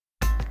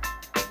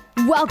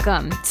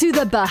Welcome to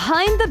the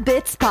Behind the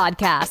Bits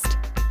podcast.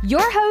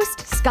 Your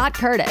host, Scott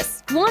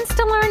Curtis, wants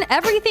to learn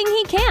everything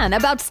he can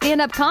about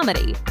stand-up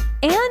comedy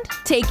and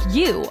take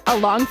you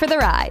along for the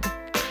ride.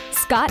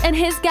 Scott and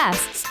his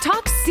guests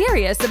talk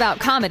serious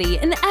about comedy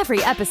in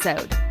every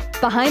episode.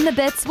 Behind the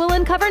Bits will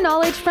uncover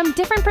knowledge from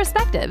different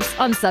perspectives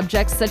on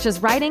subjects such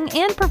as writing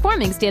and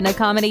performing stand-up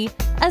comedy,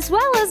 as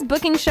well as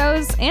booking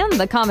shows and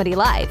the comedy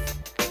life.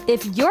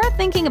 If you're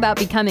thinking about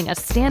becoming a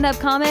stand-up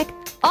comic,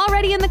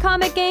 already in the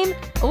comic game,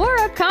 or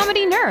a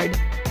comedy nerd,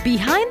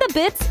 Behind the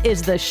Bits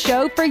is the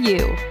show for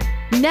you.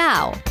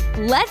 Now,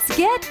 let's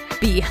get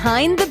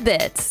Behind the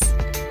Bits.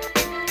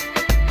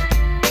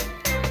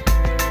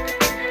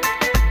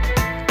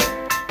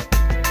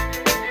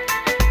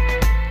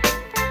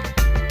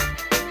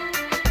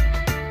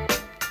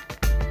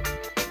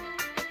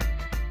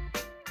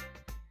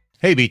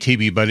 Hey,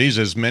 BTB buddies.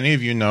 As many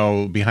of you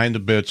know, Behind the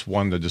Bits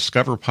won the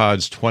Discover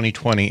Pod's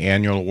 2020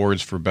 Annual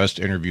Awards for Best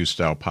Interview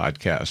Style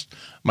Podcast.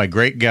 My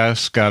great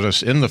guests got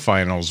us in the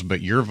finals,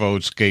 but your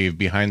votes gave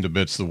Behind the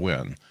Bits the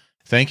win.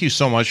 Thank you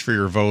so much for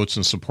your votes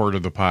and support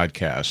of the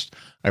podcast.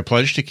 I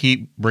pledge to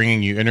keep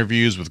bringing you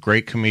interviews with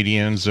great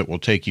comedians that will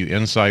take you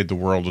inside the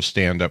world of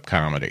stand-up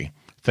comedy.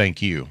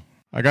 Thank you.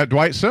 I got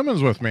Dwight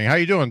Simmons with me. How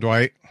you doing,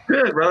 Dwight?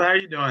 Good, brother. How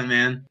you doing,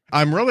 man?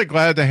 I'm really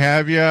glad to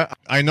have you.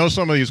 I know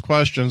some of these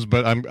questions,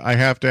 but I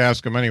have to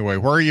ask them anyway.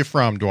 Where are you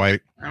from,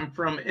 Dwight? I'm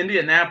from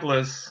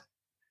Indianapolis,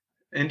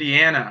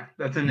 Indiana.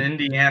 That's in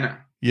Indiana.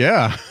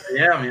 Yeah.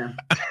 Yeah, man.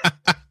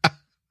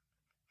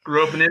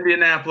 Grew up in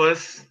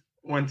Indianapolis.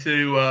 Went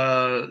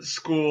to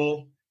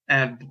school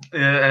at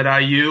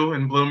IU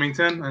in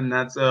Bloomington, and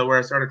that's where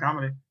I started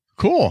comedy.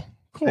 Cool.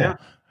 Yeah.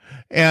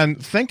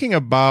 And thinking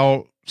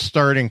about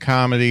starting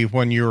comedy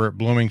when you were at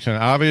Bloomington,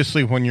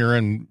 obviously when you're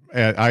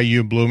at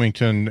IU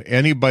Bloomington,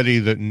 anybody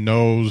that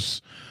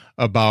knows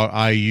about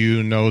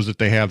IU knows that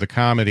they have the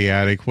Comedy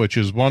Attic, which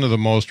is one of the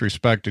most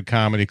respected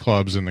comedy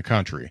clubs in the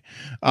country.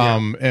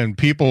 And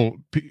people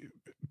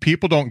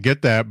don't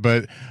get that,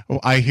 but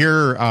I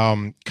hear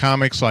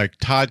comics like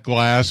Todd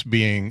Glass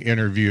being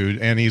interviewed,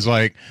 and he's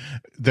like,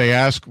 they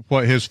ask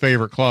what his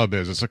favorite club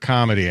is. It's a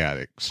Comedy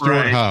Attic.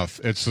 Stuart Huff,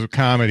 it's a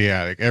Comedy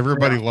Attic.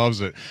 Everybody loves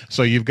it.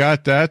 So you've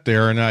got that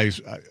there, and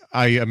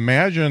I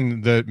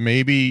imagine that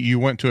maybe you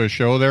went to a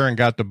show there and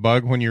got the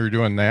bug when you were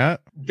doing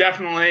that.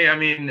 Definitely. I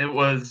mean, it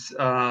was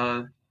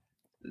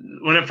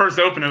when it first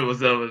opened, it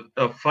was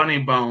a funny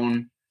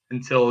bone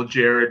until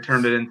Jared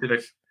turned it into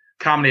the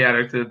Comedy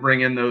Attic to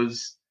bring in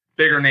those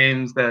bigger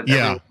names that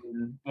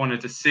everyone wanted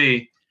to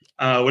see,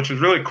 which was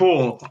really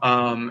cool.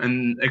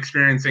 And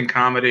experiencing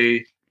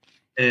comedy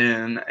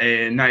in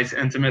a nice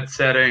intimate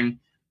setting,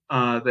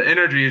 the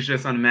energy is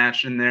just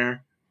unmatched in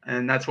there.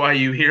 And that's why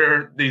you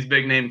hear these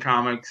big name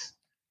comics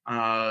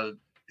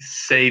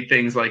say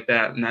things like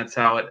that. And that's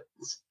how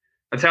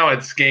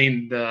it's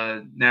gained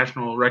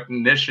national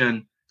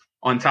recognition,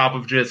 on top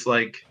of just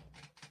like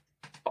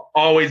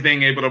always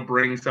being able to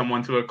bring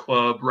someone to a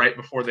club right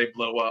before they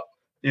blow up.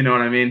 You know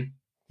what I mean?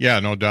 Yeah,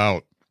 no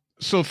doubt.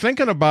 So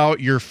thinking about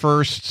your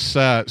first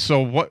set, so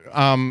what,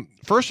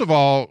 first of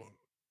all,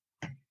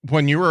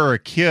 when you were a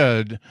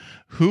kid,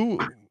 who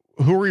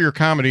were your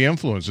comedy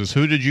influences?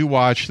 Who did you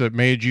watch that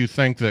made you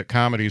think that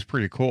comedy is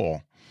pretty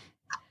cool?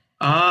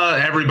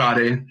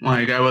 Everybody.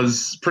 Like, I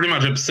was pretty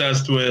much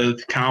obsessed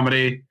with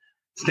comedy.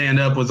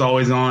 Stand-up was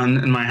always on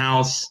in my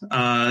house.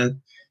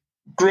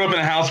 Grew up in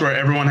a house where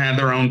everyone had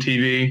their own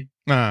TV,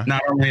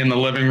 not only in the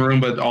living room,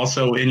 but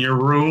also in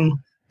your room.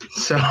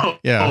 So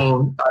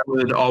I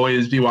would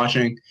always be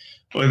watching,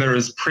 whether it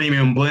was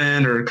Premium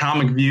Blend or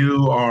Comic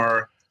View,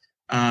 or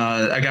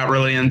I got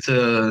really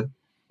into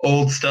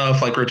old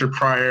stuff like Richard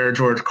Pryor,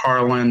 George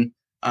Carlin.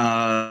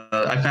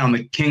 I found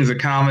the Kings of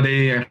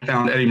Comedy. I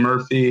found Eddie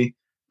Murphy.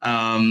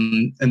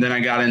 And then I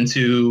got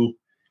into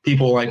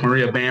people like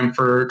Maria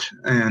Bamford.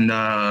 And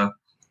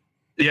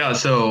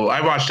so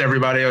I watched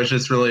everybody. I was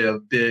just really a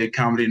big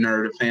comedy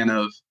nerd, a fan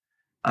of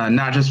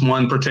not just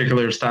one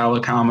particular style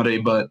of comedy,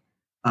 but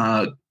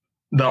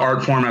the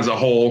art form as a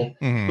whole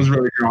was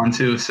really drawn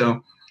to.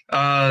 So,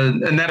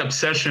 and that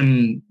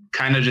obsession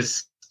kind of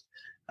just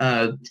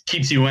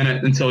keeps you in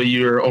it until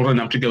you're old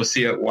enough to go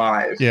see it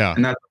live. Yeah.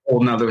 And that's a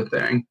whole nother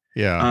thing.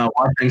 Yeah.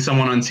 Watching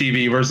someone on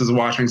TV versus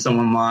watching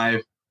someone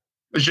live,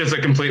 it's just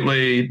a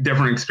completely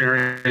different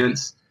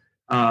experience.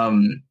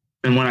 And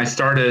when I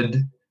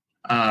started,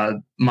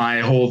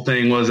 my whole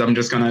thing was, I'm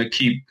just going to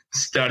keep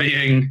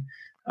studying,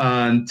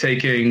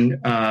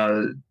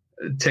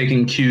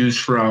 taking cues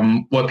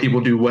from what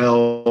people do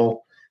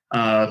well,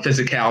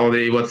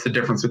 physicality, what's the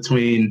difference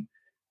between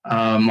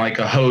like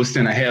a host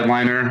and a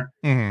headliner,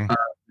 and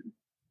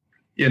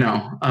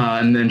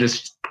then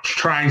just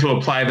trying to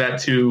apply that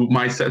to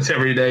my sets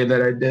every day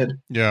that I did.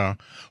 Yeah.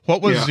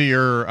 What was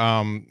your,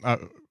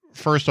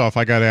 first off,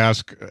 I got to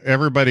ask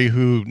everybody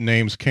who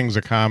names Kings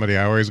of Comedy,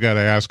 I always got to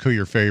ask who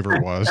your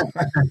favorite was.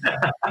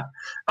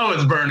 Oh,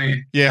 it's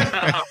Bernie.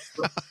 Yeah.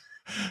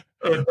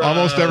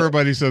 Almost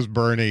everybody says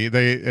Bernie.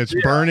 It's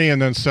Bernie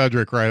and then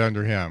Cedric right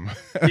under him.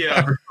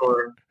 Yeah, for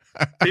sure.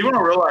 People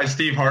don't realize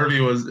Steve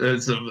Harvey was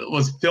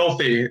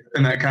filthy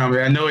in that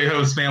comedy. I know he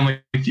hosts Family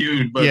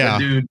Feud, but the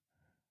dude,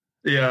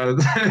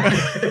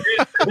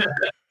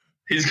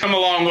 he's come a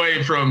long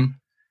way from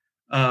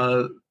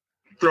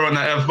throwing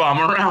the F-bomb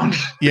around.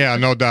 Yeah,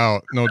 no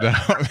doubt.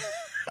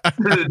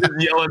 Just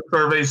yelling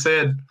Survey's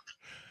head.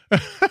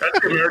 That's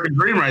the American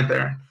dream right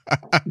there.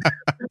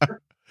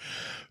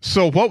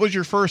 So what was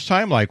your first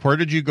time like? Where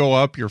did you go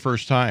up your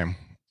first time?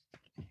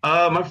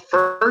 My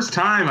first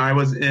time I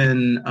was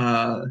in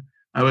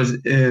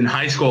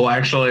high school,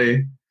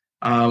 actually,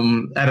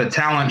 at a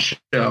talent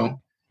show.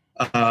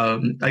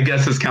 I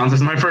guess this counts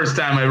as my first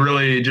time. I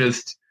really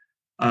just,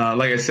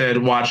 like I said,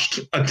 watched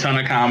a ton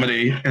of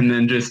comedy and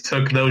then just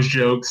took those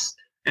jokes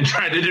and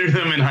tried to do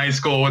them in high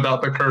school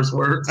without the curse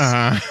words.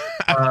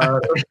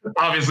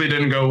 Obviously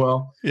didn't go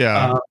well.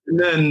 Yeah. And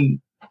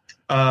then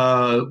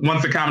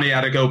once the Comedy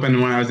Attic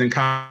opened when I was in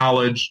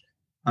college,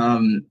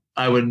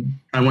 I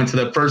went to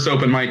the first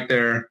open mic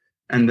there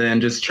and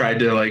then just tried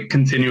to like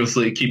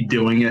continuously keep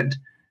doing it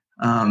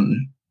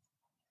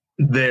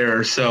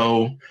there.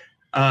 So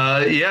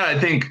I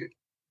think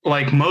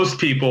like most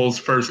people's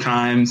first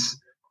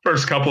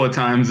couple of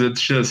times,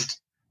 it's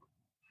just,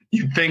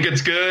 you think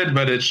it's good,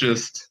 but it's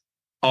just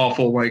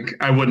awful. Like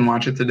I wouldn't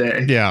watch it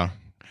today. Yeah.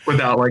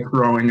 Without like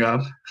throwing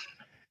up.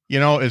 You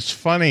know, it's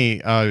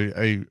funny.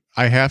 I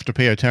have to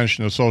pay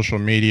attention to social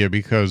media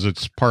because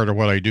it's part of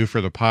what I do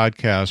for the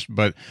podcast,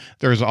 but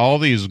there's all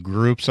these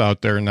groups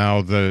out there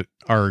now that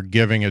are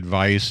giving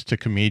advice to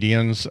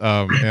comedians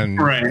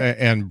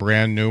and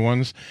brand new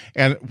ones,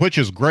 and which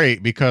is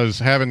great because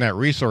having that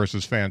resource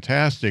is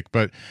fantastic.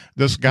 But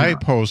this guy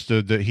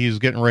posted that he's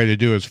getting ready to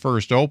do his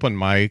first open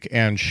mic,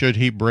 and should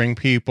he bring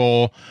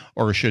people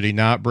or should he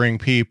not bring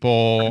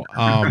people?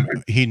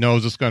 He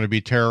knows it's going to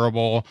be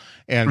terrible,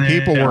 and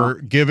people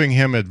were giving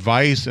him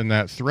advice in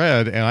that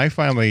thread, and I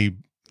finally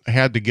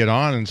had to get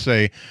on and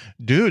say,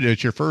 dude,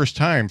 it's your first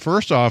time.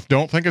 First off,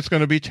 don't think it's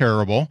going to be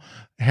terrible.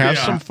 Have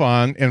some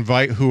fun,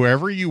 invite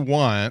whoever you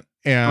want,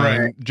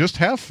 and just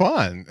have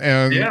fun.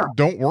 And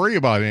don't worry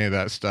about any of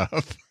that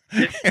stuff.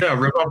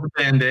 Rip off the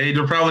Band-Aid.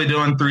 You're probably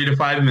doing 3 to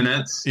 5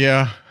 minutes.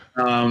 Yeah.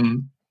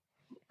 And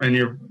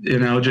you're,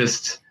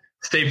 just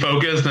stay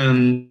focused.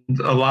 And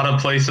a lot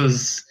of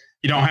places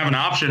you don't have an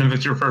option if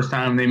it's your first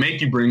time. They make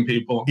you bring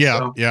people. Yeah.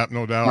 So,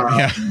 no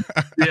doubt.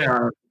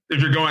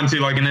 If you're going to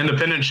like an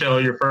independent show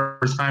your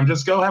first time,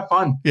 just go have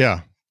fun.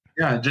 Yeah.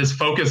 Just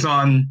focus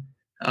on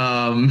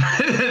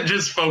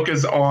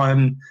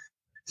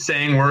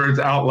saying words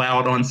out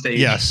loud on stage.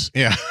 Yes.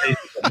 Yeah.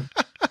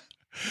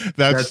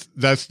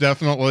 That's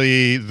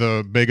definitely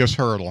the biggest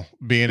hurdle,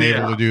 being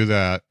able to do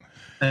that.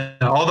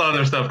 All the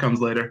other stuff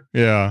comes later.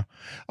 Yeah.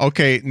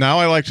 Okay. Now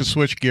I like to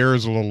switch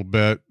gears a little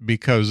bit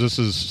because this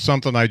is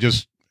something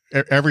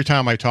every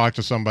time I talk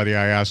to somebody,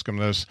 I ask them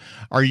this.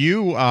 Are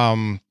you,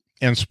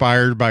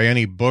 inspired by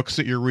any books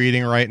that you're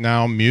reading right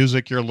now,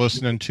 music you're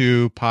listening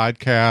to,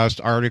 podcast,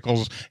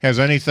 articles? Has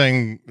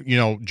anything,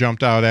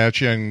 jumped out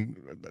at you and,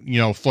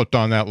 flipped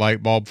on that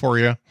light bulb for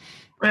you?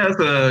 Yeah,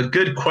 that's a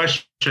good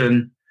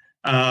question.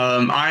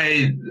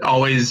 I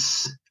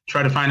always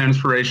try to find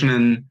inspiration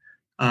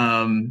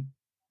in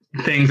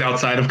things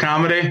outside of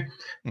comedy.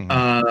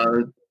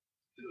 Mm-hmm.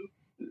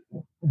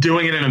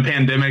 Doing it in a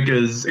pandemic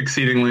is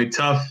exceedingly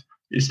tough.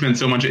 You spend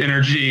so much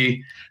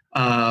energy,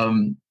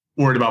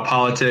 worried about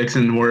politics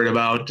and worried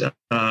about,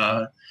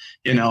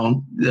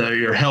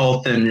 your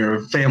health and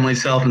your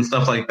family's health and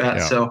stuff like that.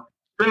 Yeah. So it's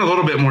been a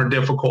little bit more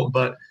difficult,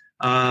 but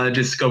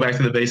just go back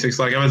to the basics.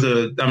 Like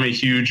I'm a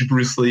huge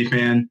Bruce Lee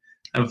fan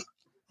of,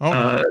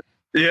 So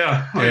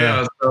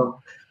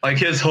like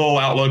his whole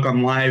outlook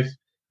on life,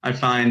 I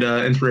find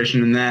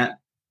inspiration in that.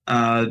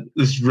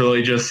 This is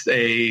really just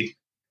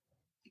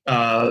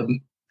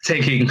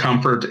taking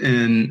comfort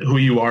in who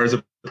you are as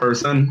a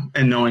person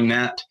and knowing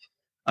that.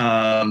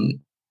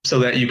 So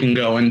that you can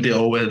go and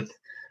deal with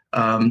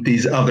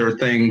these other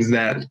things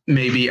that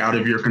may be out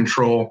of your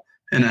control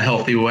in a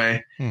healthy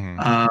way. Mm-hmm.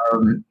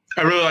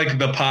 I really like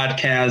the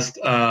podcast,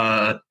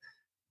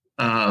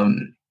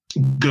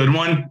 Good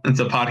One. It's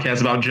a podcast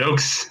about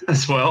jokes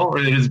as well,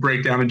 where they just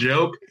break down a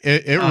joke.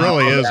 It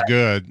really is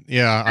good.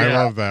 Yeah, I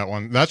love that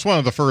one. That's one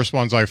of the first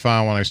ones I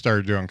found when I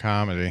started doing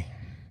comedy.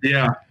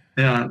 Yeah,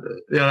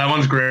 that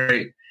one's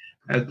great.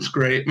 That's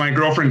great. My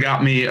girlfriend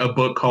got me a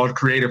book called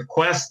Creative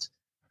Quest.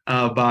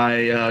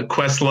 By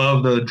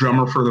Questlove, the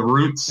drummer for the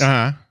Roots,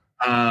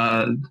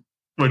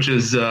 which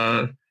is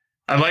I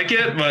like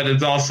it, but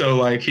it's also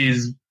like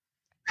he's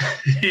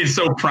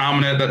so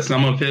prominent that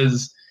some of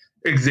his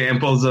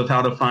examples of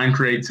how to find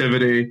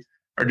creativity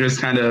are just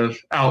kind of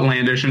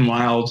outlandish and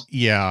wild.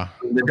 Yeah,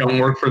 they don't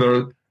work for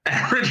the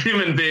average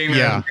human being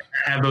that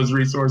have those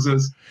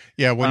resources.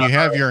 Yeah, when you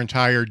have your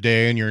entire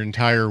day and your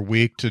entire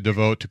week to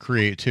devote to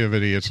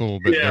creativity, it's a little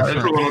bit different.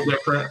 It's a little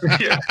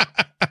different. Yeah.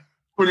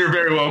 When you're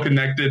very well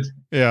connected.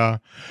 Yeah.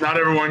 Not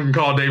everyone can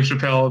call Dave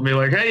Chappelle and be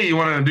like, hey, you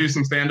want to do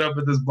some stand up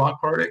at this block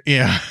party?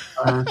 Yeah.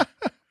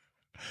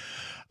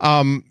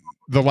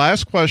 The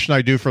last question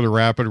I do for the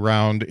rapid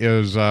round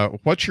is,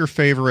 what's your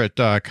favorite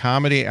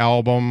comedy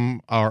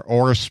album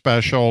or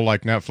special,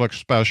 like Netflix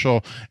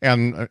special?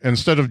 And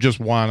instead of just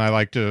one, I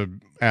like to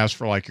ask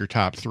for like your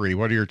top three.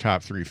 What are your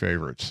top three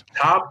favorites?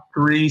 Top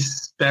three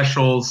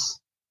specials.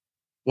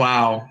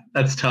 Wow,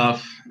 that's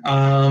tough.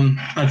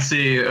 Let's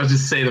see. I'll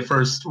just say the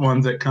first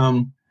ones that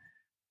come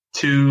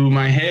to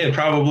my head.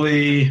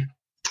 Probably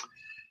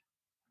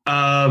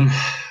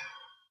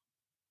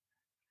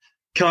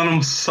Killing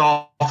Them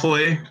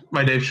Softly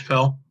by Dave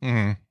Chappelle.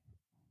 Mm-hmm.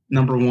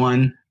 Number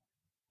one.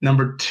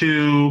 Number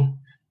two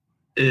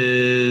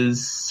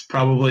is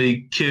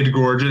probably Kid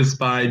Gorgeous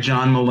by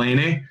John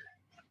Mulaney.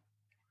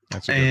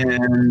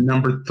 And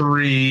number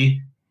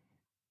three,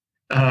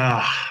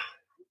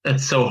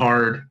 that's so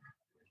hard.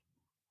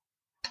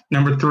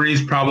 Number three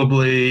is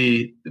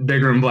probably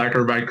Bigger and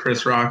Blacker by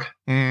Chris Rock.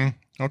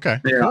 Okay.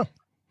 Yeah. Cool.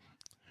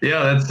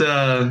 Yeah,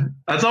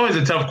 that's always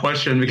a tough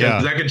question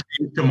because that could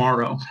change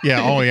tomorrow.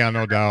 Yeah. Oh, yeah,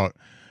 no doubt.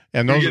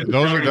 And those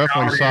are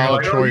definitely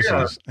solid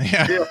choices.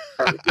 Yeah,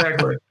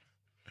 exactly.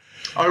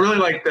 I really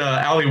liked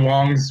Ali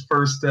Wong's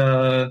first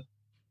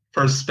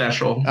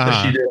special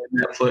that she did on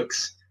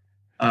Netflix.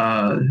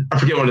 I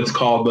forget what it's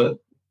called, but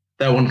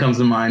that one comes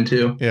to mind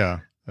too.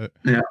 Yeah.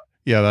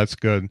 Yeah, that's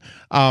good.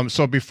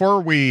 So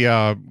before we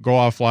go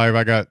off live,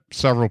 I got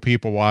several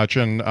people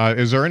watching.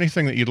 Is there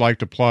anything that you'd like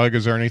to plug?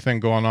 Is there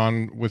anything going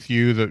on with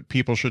you that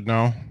people should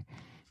know?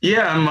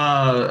 Yeah,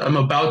 I'm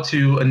about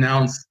to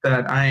announce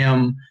that I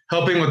am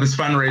helping with this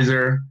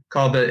fundraiser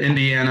called the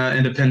Indiana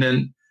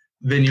Independent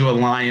Venue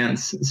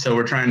Alliance. So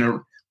we're trying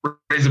to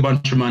raise a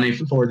bunch of money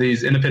for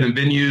these independent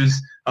venues,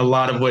 a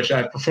lot of which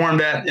I've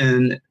performed at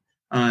in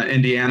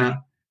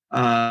Indiana,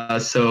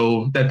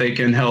 so that they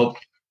can help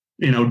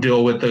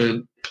deal with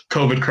the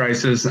COVID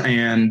crisis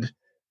and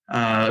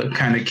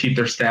kind of keep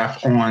their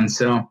staff on.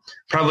 So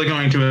probably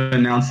going to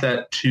announce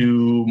that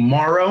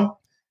tomorrow.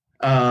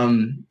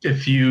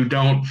 If you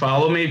don't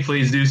follow me,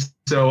 please do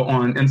so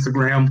on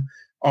Instagram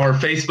or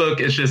Facebook.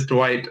 It's just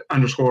Dwight_Simmons,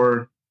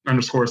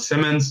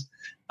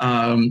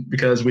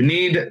 because we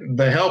need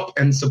the help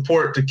and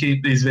support to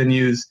keep these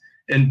venues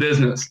in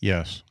business.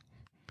 Yes.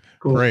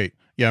 Cool. Great.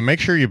 Yeah.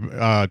 Make sure you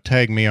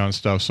tag me on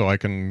stuff so I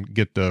can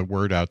get the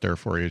word out there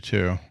for you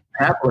too.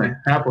 Happily.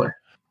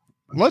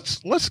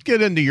 Let's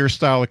get into your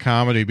style of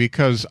comedy,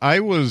 because I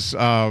was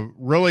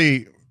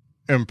really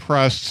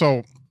impressed.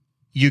 So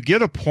you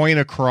get a point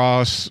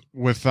across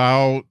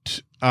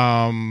without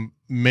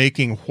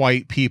making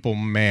white people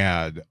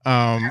mad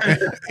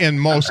in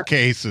most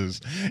cases.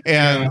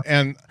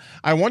 And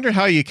I wondered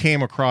how you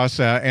came across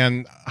that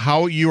and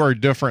how you are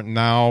different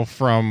now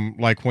from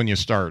like when you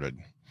started.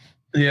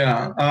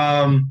 Yeah.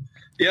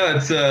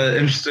 It's an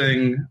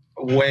interesting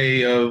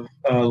way of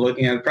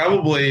looking at it.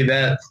 Probably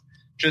that's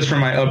just from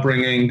my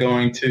upbringing,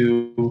 going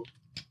to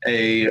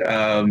a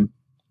from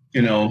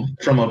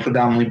a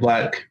predominantly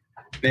black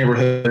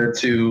neighborhood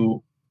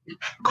to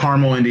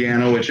Carmel,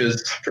 Indiana, which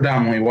is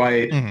predominantly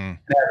white. Mm-hmm.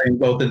 Having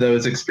both of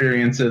those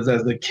experiences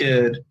as a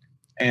kid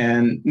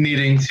and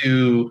needing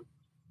to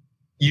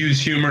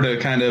use humor to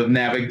kind of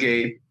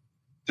navigate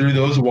through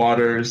those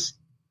waters,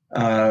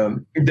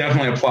 it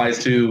definitely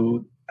applies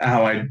to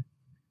how I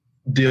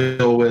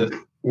deal with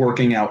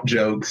working out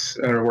jokes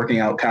or working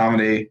out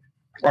comedy.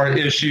 Our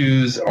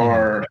issues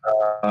are,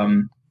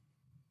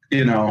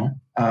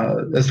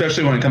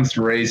 especially when it comes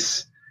to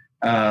race.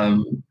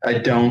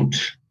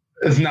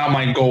 It's not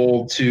my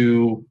goal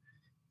to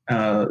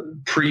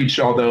preach,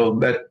 although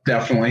that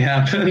definitely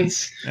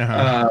happens.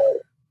 Uh-huh.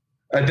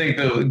 I think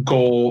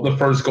the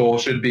first goal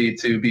should be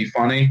to be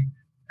funny,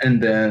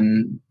 and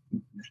then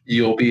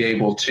you'll be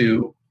able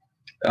to,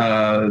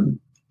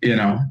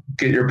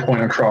 get your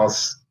point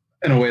across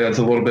in a way that's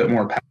a little bit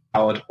more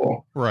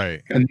palatable.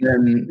 Right. And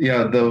then,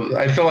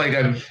 I feel like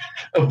I've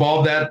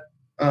evolved that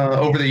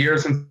over the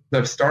years since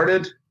I've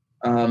started.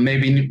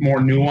 Maybe more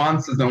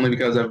nuanced is only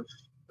because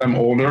I'm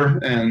older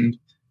and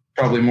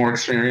probably more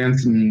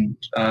experienced and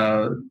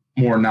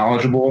more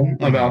knowledgeable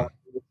about.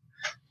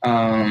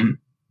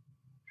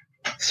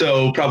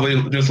 So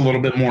probably just a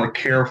little bit more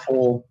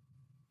careful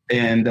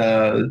and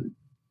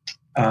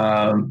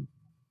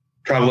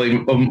probably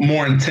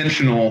more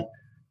intentional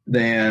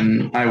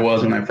than I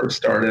was when I first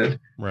started.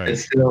 Right.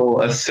 It's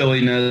still a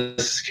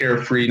silliness,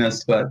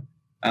 carefreeness, but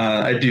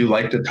I do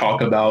like to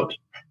talk about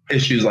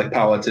issues like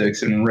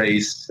politics and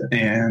race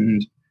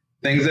and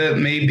things that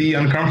may be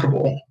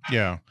uncomfortable.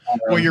 Yeah.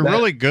 Well, you're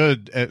really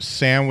good at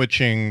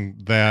sandwiching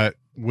that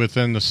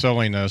within the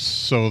silliness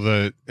so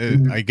that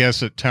I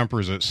guess it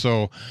tempers it.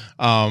 So,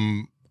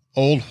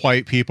 old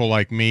white people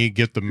like me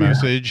get the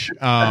message,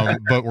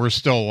 but we're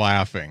still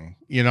laughing,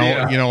 you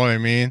know what I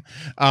mean?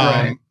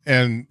 Right.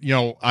 and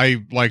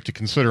I like to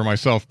consider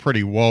myself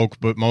pretty woke,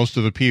 but most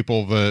of the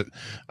people that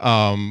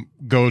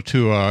go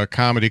to a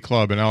comedy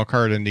club in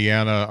Elkhart,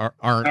 Indiana,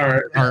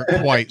 aren't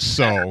quite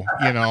so.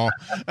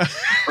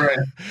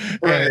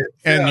 Right.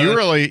 And you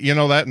really,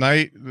 that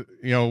night,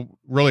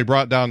 really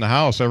brought down the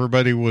house.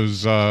 Everybody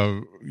was,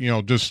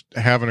 just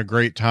having a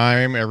great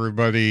time.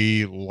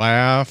 Everybody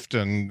laughed,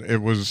 and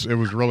it was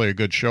really a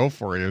good show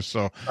for you.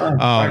 So,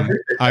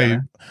 I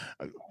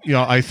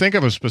think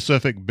of a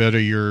specific bit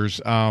of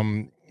yours,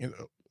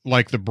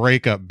 like the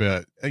breakup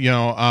bit.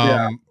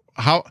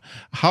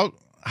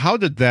 How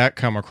did that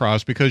come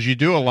across? Because you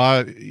do a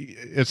lot.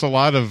 It's a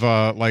lot of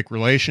like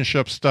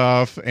relationship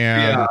stuff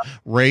and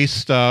race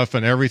stuff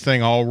and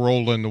everything all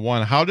rolled into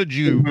one. How did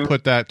you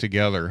put that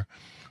together?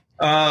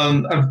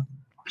 I'm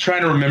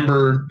trying to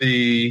remember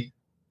the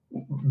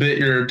bit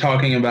you're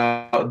talking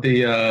about.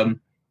 The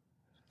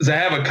 'cause I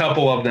have a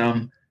couple of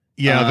them.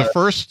 Yeah, the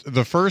first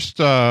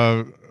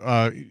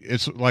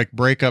it's like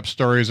breakup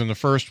stories, and the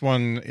first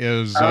one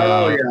is who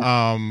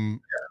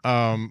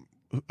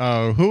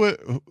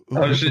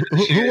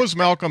was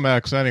Malcolm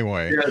X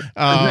anyway?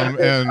 Yeah.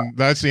 And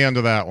that's the end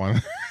of that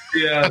one.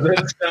 Yeah,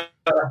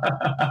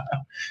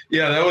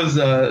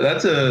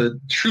 that's a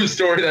true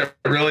story that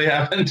really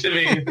happened to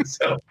me.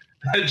 So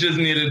I just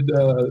needed.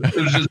 It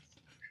was just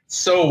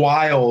so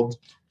wild.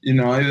 We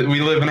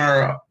live in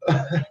our,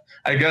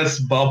 I guess,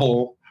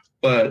 bubble,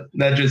 but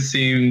that just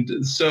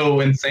seemed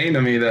so insane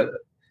to me that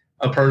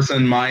a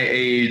person my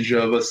age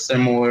of a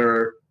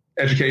similar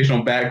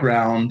educational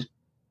background,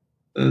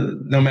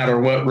 no matter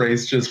what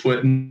race, just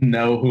wouldn't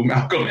know who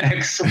Malcolm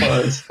X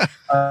was.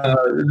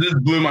 It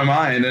just blew my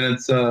mind. And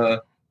it's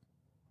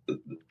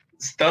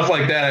stuff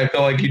like that. I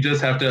feel like you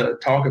just have to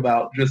talk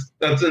about. Just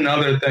that's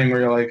another thing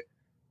where you're like,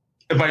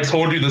 if I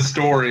told you the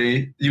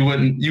story, you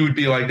would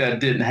be like, that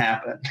didn't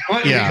happen.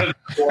 Because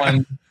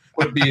one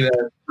would be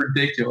that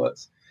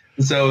ridiculous.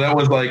 And so that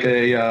was like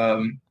a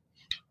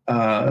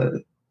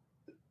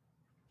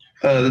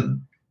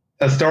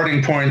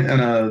starting point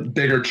and a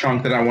bigger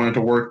chunk that I wanted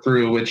to work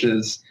through, which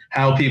is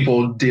how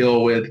people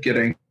deal with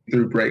getting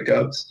through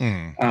breakups.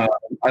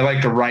 I like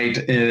to write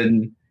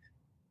in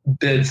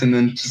bits and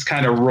then just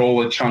kind of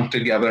roll a chunk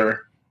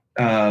together,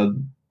 so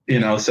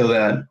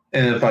that,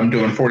 and if I'm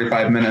doing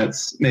 45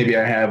 minutes, maybe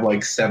I have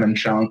like 7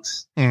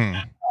 chunks. All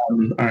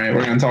right,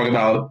 we're going to talk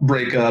about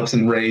breakups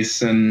and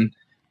race, and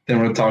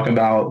then we'll talk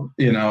about,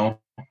 the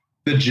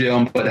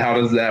gym, but how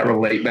does that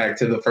relate back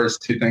to the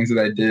first 2 things that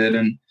I did?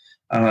 And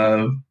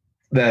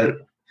that,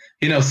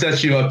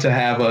 sets you up to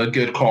have a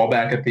good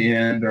callback at the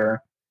end,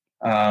 or,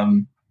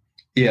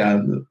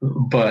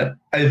 but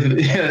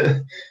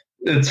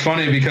it's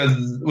funny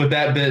because with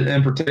that bit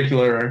in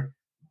particular,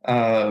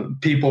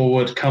 people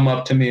would come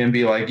up to me and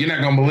be like, "You're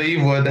not going to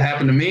believe what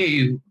happened to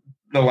me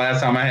the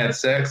last time I had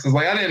sex." It's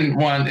like, I didn't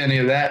want any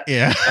of that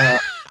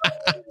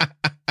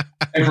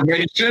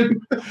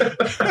information.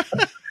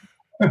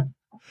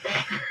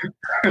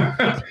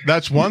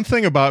 That's one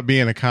thing about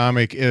being a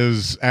comic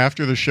is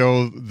after the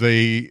show,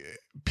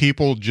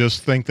 people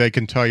just think they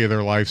can tell you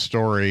their life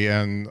story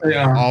and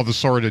all the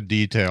sordid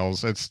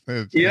details. It's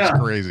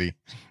crazy.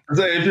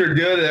 So if you're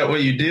good at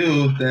what you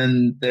do,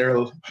 then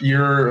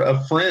you're a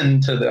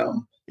friend to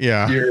them.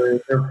 Yeah, you're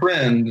their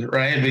friend,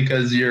 right?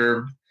 Because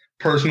you're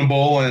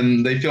personable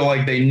and they feel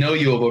like they know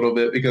you a little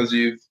bit because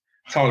you've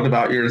talked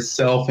about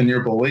yourself and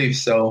your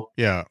beliefs. So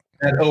yeah.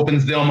 That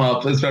opens them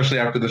up, especially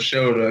after the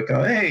show, to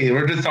go, "Hey,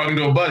 we're just talking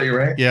to a buddy,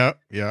 right?" Yeah.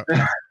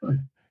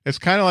 It's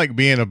kind of like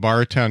being a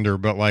bartender,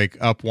 but like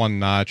up one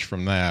notch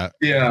from that.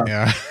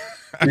 Yeah.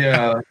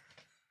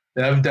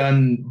 I've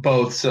done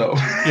both, so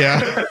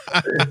yeah.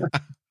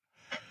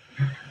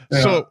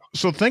 So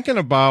thinking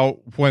about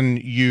when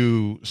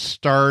you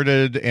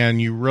started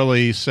and you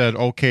really said,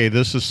 "Okay,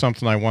 this is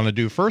something I want to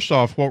do." First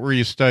off, what were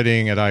you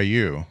studying at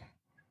IU?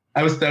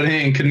 I was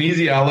studying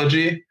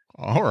kinesiology.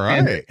 All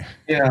right.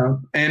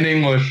 And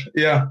English.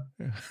 Yeah.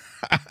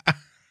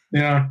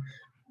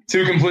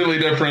 2 completely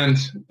different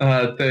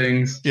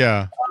things.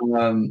 Yeah. I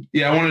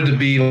wanted to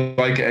be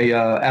like a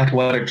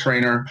athletic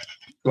trainer,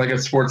 like a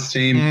sports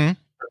team, or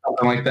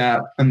something like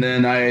that. And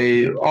then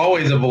I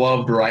always have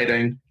loved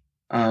writing,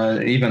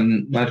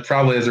 even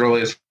probably as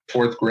early as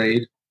 4th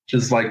grade.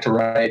 Just like to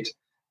write,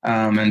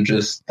 and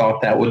just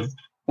thought that was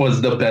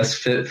the best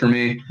fit for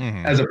me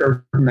as a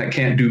person that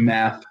can't do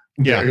math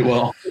very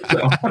well.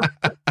 So.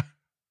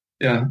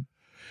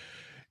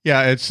 Yeah,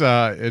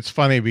 it's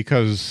funny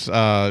because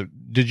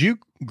did you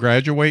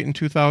graduate in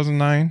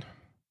 2009?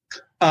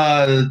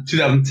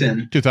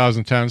 2010.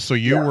 2010. So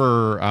you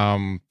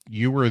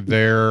were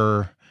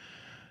there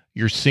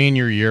your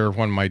senior year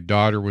when my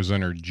daughter was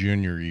in her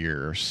junior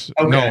years.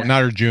 Okay. No,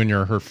 not her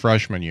junior, her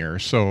freshman year.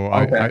 So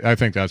I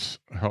think it's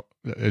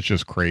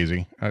just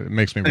crazy. It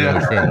makes me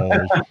really feel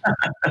old.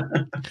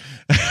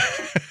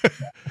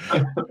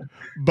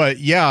 But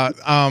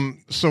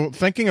so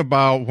thinking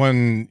about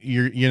when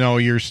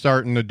you're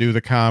starting to do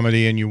the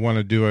comedy and you want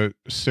to do it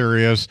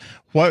serious,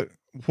 what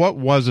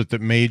was it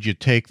that made you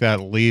take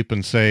that leap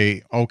and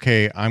say,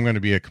 "Okay, I'm going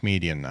to be a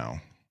comedian now"?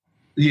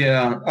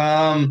 Yeah.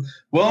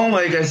 Well,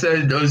 like I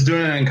said, I was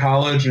doing it in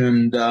college,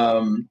 and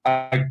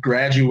I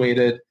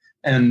graduated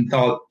and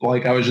thought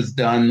like I was just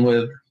done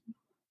with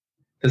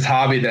this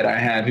hobby that I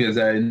had because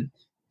I,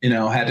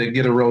 had to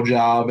get a real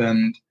job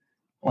and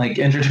like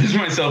introduce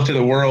myself to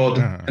the world.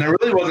 And I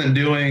really wasn't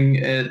doing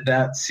it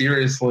that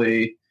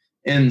seriously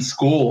in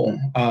school.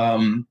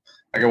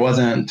 Like I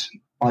wasn't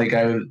like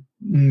I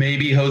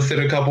maybe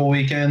hosted a couple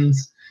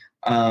weekends.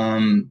 I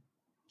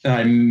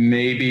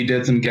maybe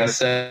did some guest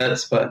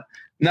sets, but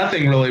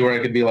nothing really where I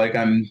could be like,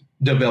 I'm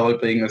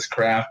developing this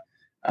craft.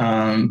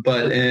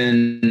 But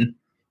in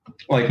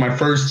like my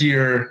first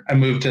year, I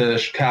moved to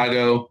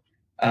Chicago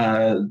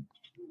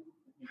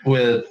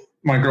with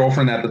my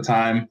girlfriend at the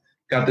time,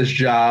 got this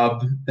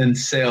job in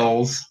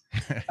sales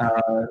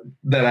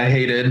that I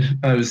hated.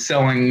 I was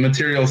selling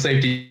material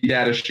safety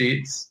data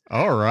sheets.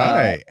 All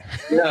right.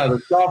 Yeah, the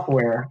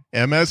software.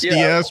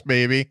 MSDS,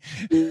 baby.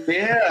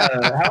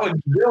 Yeah, how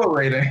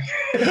exhilarating.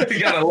 You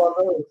gotta love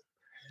those.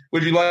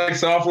 Would you like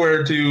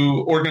software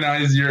to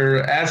organize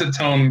your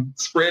acetone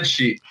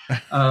spreadsheet?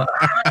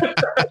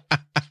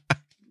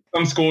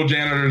 Some school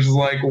janitors is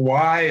like,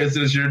 why is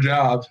this your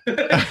job?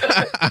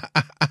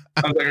 I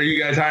was like, are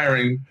you guys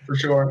hiring? For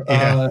sure.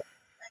 Yeah.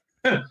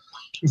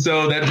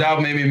 So that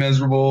job made me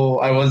miserable.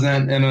 I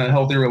wasn't in a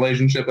healthy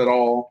relationship at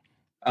all.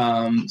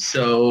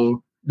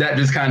 So that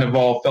just kind of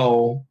all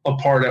fell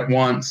apart at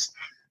once.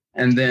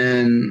 And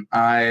then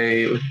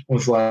I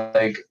was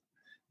like,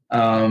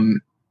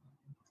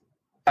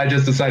 I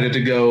just decided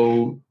to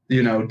go,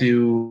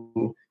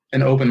 do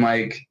an open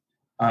mic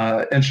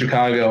in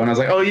Chicago. And I was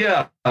like, oh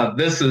yeah,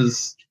 this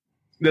is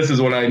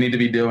what I need to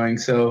be doing.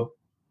 So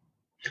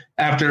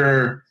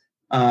after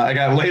I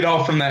got laid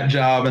off from that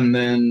job and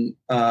then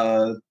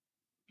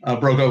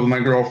broke up with my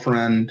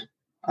girlfriend,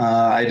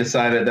 I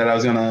decided that I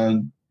was going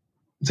to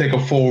take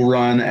a full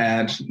run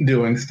at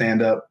doing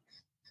stand-up.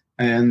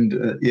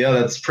 And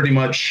that's pretty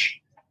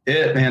much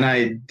it, man.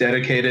 I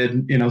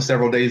dedicated,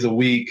 several days a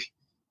week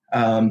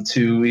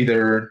to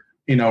either,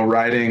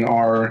 riding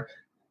or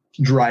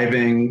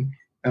driving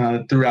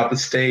throughout the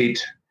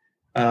state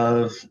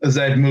as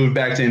I'd moved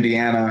back to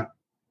Indiana,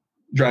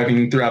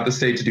 driving throughout the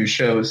state to do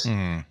shows.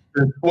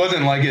 It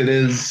wasn't like it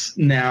is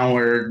now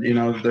where,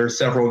 there's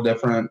several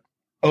different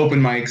open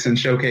mics and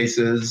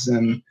showcases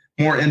and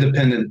more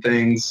independent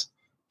things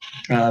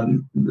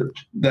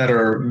that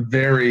are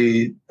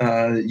very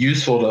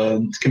useful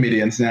to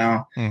comedians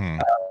now.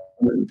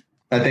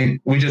 I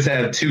think we just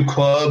had 2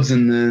 clubs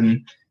and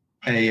then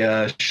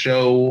a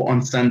show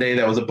on Sunday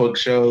that was a book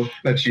show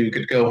that you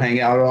could go hang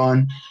out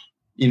on.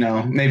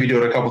 Maybe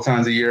do it a couple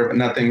times a year, but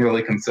nothing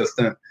really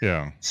consistent.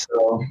 Yeah.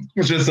 So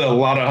it's just a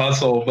lot of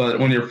hustle. But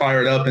when you're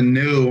fired up and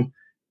new,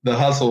 the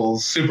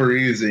hustle's super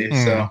easy.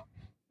 So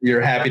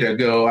you're happy to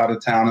go out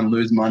of town and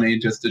lose money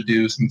just to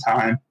do some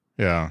time.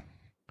 Yeah.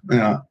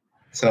 Yeah.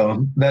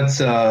 So that's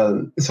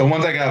so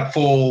once I got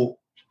full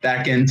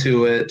back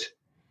into it,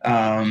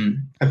 I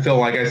feel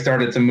like I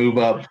started to move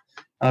up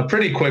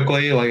pretty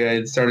quickly. Like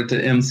I started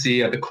to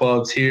MC at the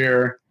clubs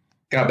here.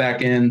 Got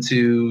back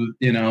into,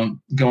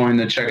 going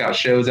to check out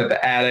shows at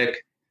the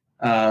Attic.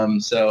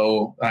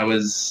 So I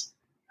was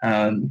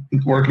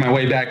working my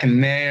way back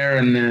in there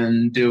and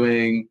then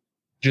doing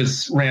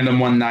just random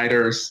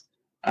one-nighters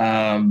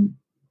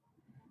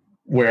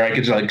where I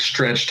could like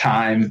stretch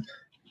time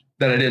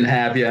that I didn't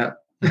have yet.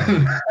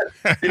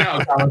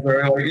 Comics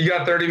are like, you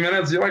got 30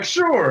 minutes? You're like,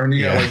 sure. And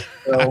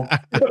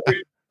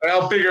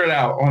I'll figure it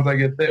out once I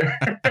get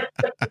there.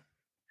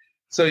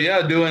 So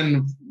yeah,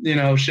 doing,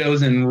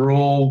 shows in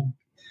rural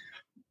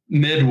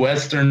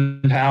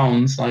Midwestern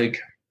towns, like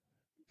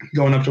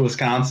going up to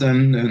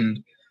Wisconsin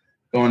and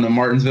going to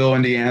Martinsville,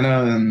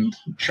 Indiana, and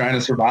trying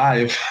to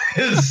survive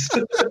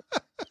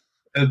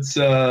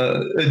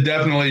it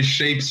definitely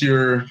shapes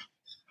your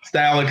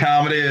style of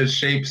comedy. It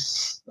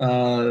shapes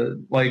I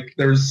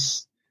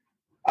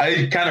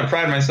kind of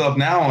pride myself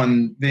now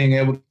on being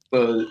able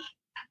to,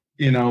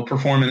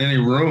 perform in any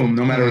room,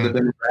 no matter the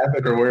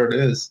demographic or where it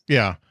is.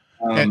 Yeah.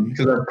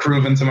 Because I've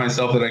proven to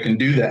myself that I can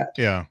do that.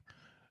 Yeah.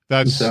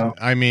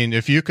 I mean,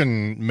 if you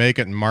can make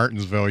it in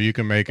Martinsville, you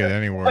can make it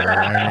anywhere.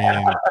 I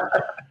mean,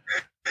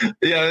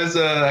 yeah,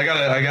 I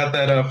got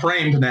that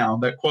framed now,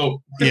 that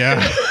quote.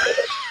 Yeah.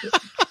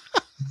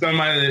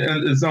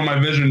 It's on my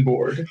vision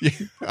board.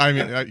 I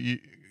mean,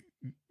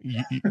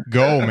 you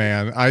go,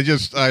 man.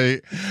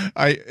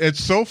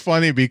 It's so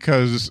funny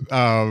because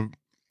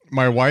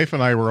my wife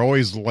and I were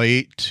always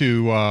late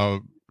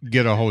to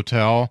get a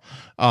hotel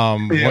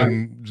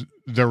when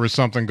there was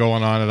something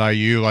going on at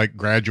IU, like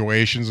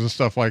graduations and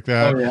stuff like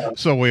that.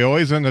 So we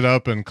always ended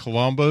up in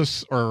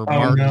Columbus or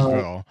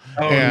Martinsville.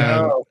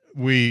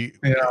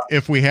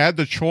 If we had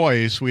the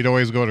choice, we'd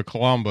always go to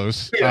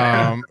Columbus.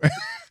 And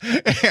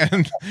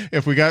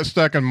if we got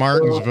stuck in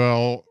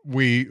Martinsville,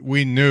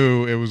 we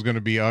knew it was going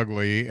to be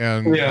ugly.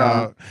 And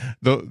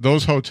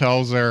those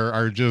hotels there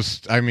are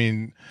just, I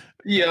mean,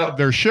 Yeah,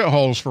 they're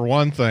shitholes for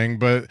one thing,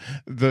 but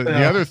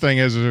the other thing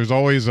is there's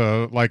always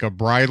a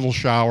bridal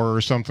shower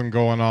or something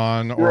going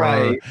on, or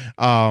a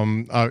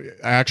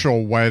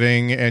actual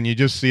wedding, and you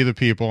just see the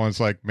people and it's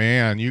like,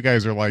 man, you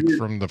guys are like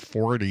from the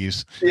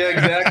 40s. Yeah,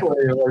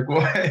 exactly. Like,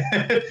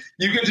 what?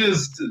 You could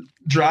just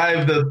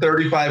drive the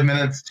 35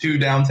 minutes to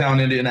downtown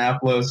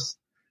Indianapolis.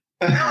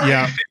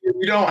 Yeah.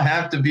 You don't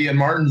have to be in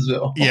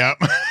Martinsville. Yeah.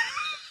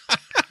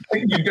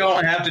 You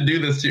don't have to do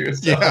this to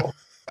yourself. Yeah.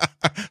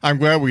 I'm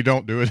glad we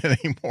don't do it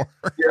anymore.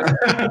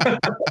 Yeah.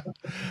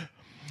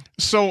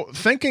 So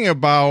thinking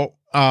about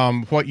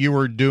what you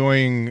were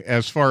doing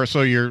as far as,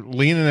 so you're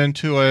leaning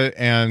into it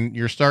and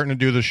you're starting to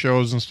do the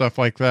shows and stuff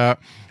like that.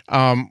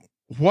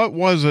 What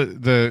was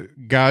it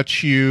that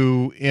got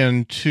you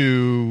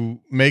into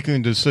making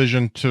the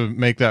decision to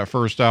make that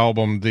first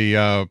album,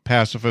 the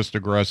Pacifist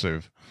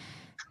Aggressive?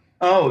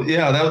 Oh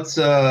yeah, that's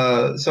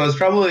so it's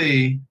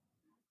probably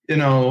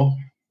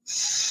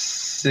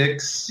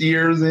 6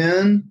 years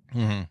in.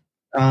 Mm-hmm.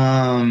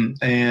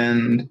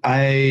 And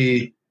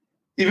I,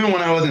 even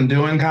when I wasn't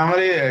doing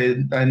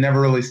comedy, I never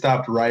really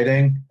stopped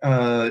writing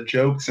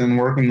jokes and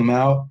working them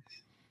out.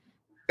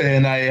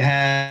 And I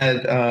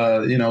had,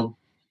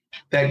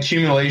 that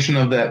accumulation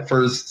of that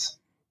first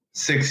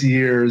 6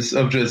 years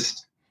of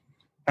just,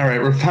 all right,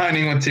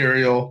 refining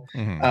material.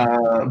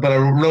 Mm-hmm. But I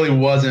really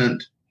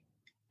wasn't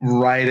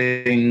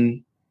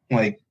writing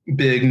like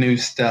big new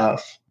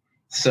stuff.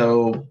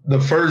 So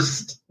the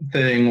first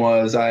thing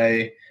was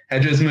I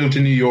had just moved to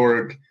New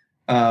York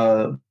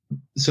so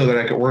that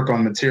I could work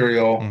on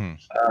material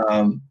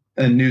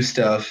and new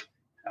stuff.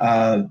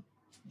 But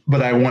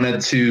I wanted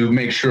to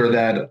make sure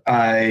that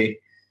I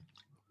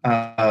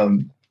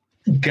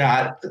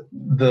got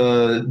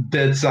the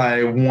bits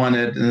I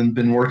wanted and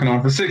been working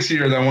on for 6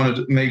 years. I wanted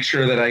to make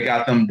sure that I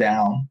got them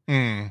down.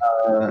 And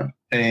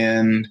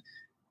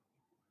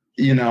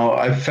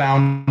I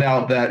found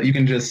out that you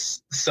can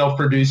just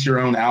self-produce your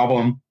own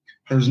album.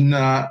 There's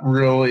not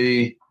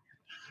really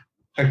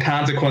a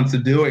consequence to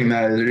doing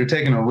that. You're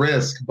taking a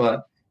risk,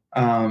 but,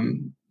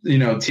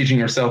 teaching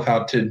yourself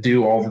how to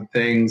do all the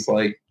things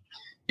like,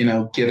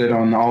 get it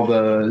on all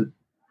the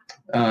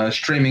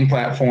streaming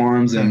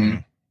platforms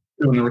and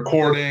doing the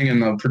recording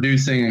and the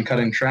producing and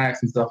cutting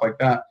tracks and stuff like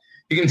that.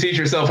 You can teach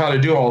yourself how to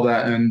do all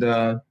that. And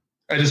I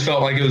just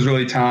felt like it was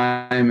really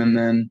time. And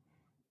then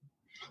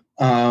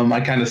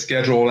I kind of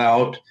scheduled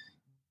out,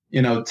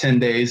 10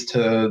 days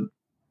to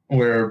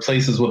where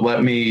places would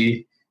let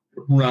me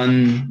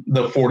run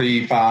the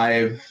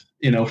 45,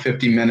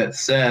 50-minute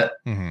set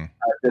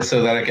just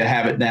so that I could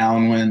have it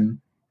down when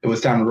it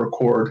was time to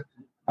record.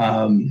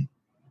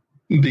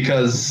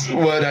 Because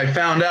what I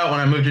found out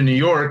when I moved to New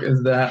York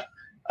is that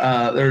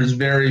there's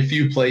very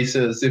few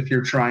places, if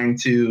you're trying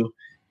to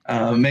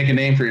make a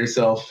name for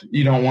yourself,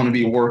 you don't want to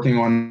be working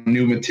on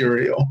new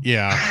material.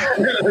 Yeah.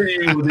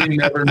 you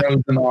never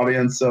know an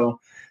audience. So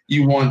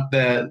you want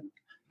that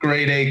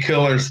grade A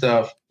killer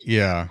stuff.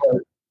 Yeah.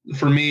 But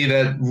for me,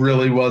 that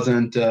really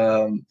wasn't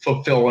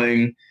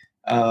fulfilling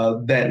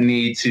that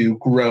need to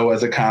grow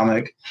as a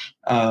comic.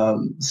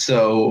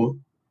 So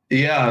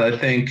yeah, I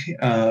think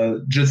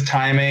just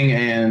timing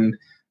and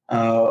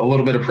a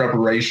little bit of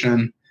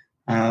preparation.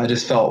 I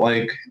just felt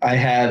like I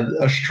had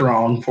a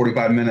strong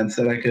 45 minutes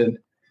that I could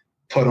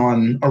put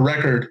on a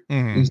record.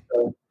 And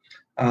so,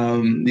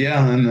 and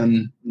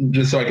then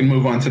just so I can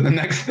move on to the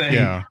next thing.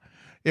 Yeah.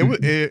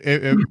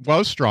 It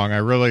was strong. I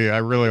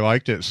really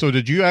liked it. So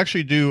did you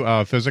actually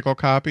do physical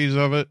copies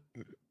of it?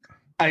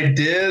 I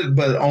did,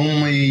 but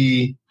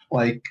only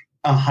like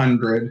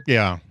 100.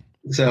 Yeah.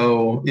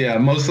 So yeah,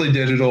 mostly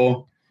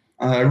digital.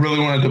 I really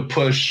wanted to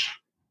push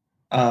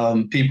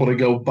people to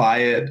go buy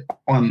it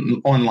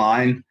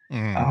online.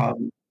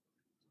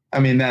 I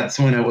mean, that's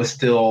when it was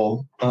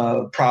still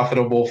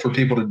profitable for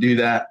people to do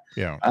that.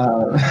 Yeah.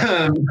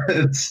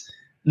 It's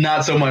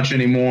not so much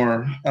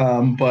anymore.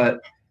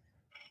 But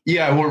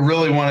yeah, I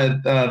really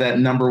wanted that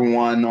number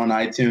one on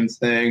iTunes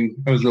thing.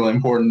 It was really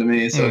important to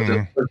me. So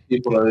to push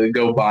people to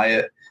go buy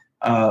it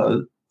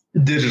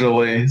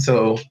digitally.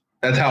 So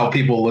that's how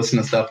people listen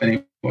to stuff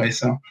anyway.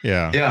 So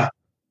yeah.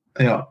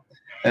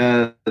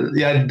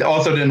 I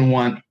also didn't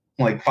want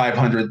like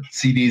 500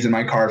 CDs in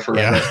my car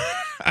forever.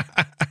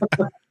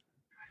 Yeah.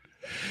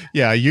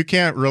 Yeah, you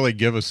can't really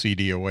give a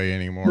CD away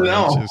anymore.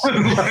 No.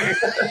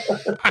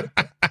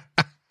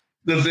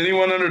 Does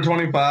anyone under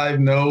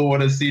 25 know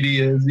what a CD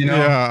is?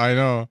 Yeah, I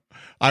know.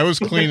 I was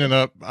cleaning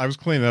up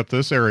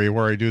this area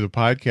where I do the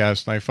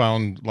podcast, and I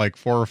found like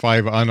 4 or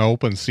 5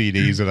 unopened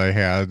CDs that I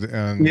had,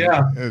 and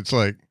it's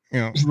like,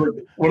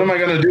 what am I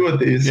going to do with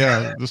these?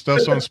 Yeah, the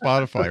stuff's on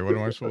Spotify. What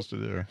am I supposed to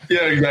do?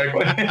 Yeah,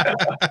 exactly.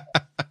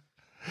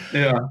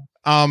 Yeah.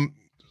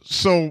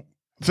 So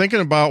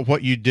thinking about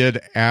what you did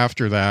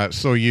after that,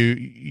 so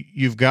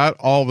you've got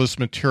all this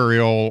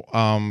material,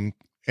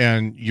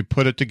 and you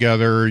put it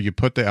together, you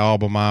put the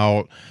album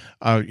out.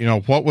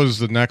 What was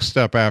the next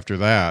step after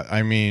that?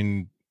 I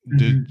mean,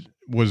 did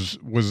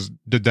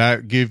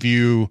that give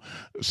you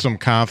some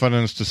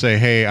confidence to say,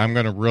 hey, I'm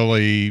going to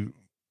really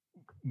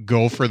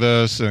go for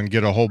this and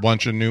get a whole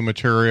bunch of new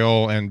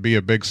material and be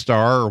a big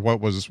star, or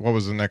what was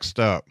the next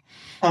step?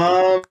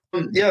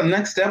 The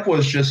next step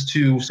was just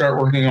to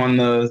start working on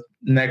the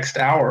next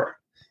hour.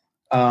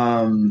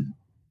 The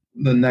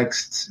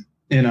next,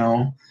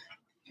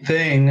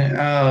 thing.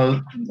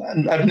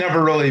 I've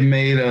never really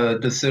made a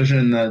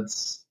decision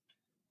that's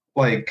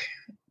like,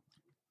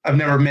 I've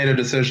never made a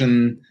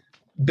decision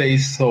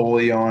based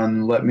solely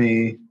on let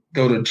me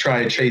go to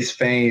try chase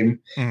fame,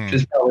 which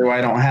is probably why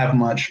I don't have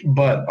much,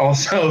 but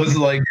also it's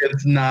like,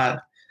 it's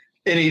not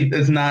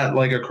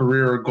like a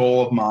career or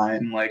goal of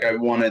mine. Like I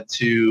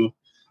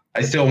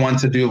still want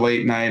to do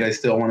late night. I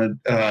still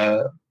want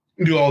to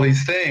do all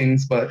these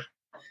things, but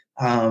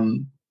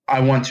I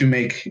want to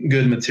make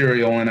good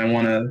material and I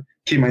want to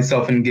keep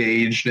myself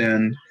engaged.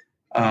 And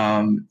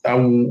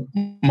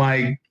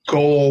my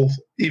goal,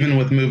 even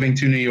with moving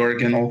to New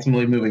York and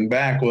ultimately moving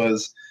back,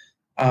 was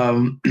I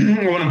want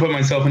to put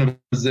myself in a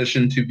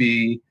position to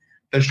be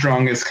the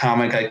strongest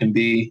comic I can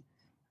be.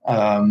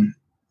 And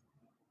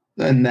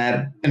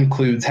that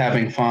includes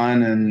having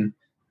fun and,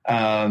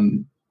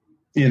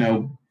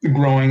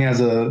 growing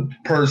as a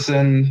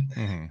person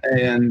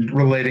and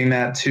relating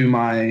that to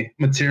my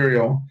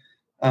material.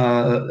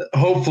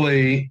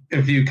 Hopefully,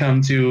 if you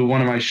come to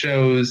one of my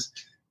shows,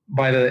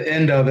 by the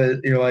end of it,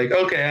 you're like,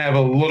 okay, I have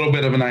a little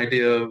bit of an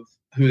idea of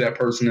who that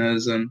person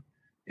is. And,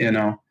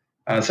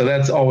 so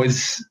that's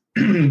always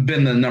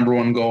been the number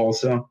one goal.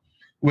 So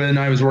when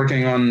I was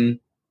working on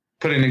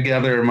putting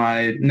together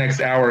my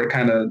next hour, it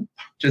kind of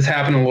just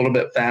happened a little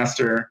bit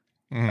faster,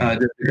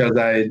 just because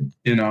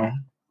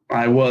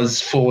I was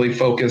fully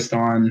focused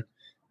on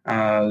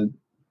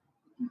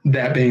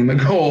that being the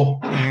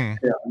goal.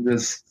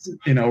 Just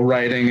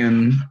writing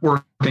and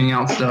working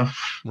out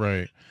stuff.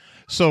 Right.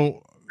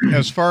 So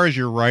as far as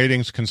your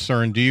writing's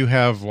concerned, do you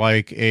have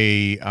like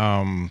a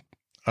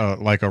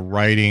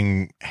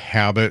writing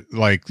habit?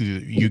 Like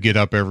you get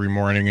up every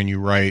morning and you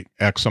write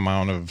X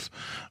amount of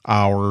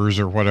hours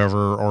or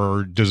whatever,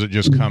 or does it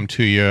just come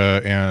to you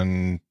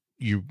and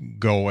you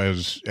go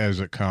as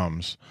it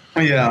comes?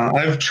 Yeah,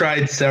 I've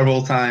tried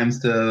several times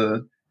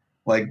to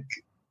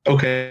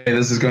okay,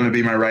 this is going to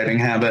be my writing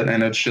habit,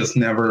 and it's just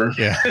never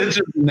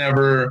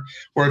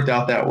worked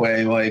out that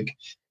way. Like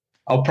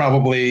I'll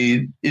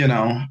probably,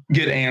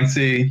 get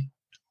antsy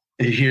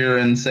here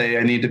and say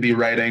I need to be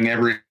writing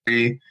every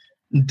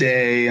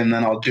day, and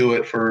then I'll do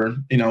it for,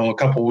 a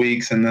couple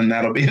weeks, and then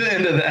that'll be the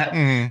end of that.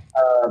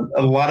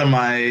 A lot of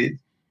my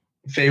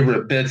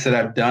favorite bits that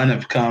I've done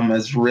have come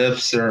as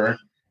riffs or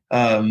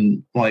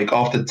like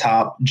off the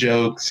top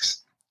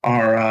jokes,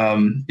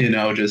 or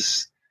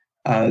just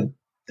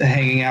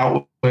hanging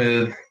out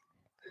with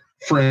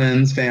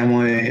friends,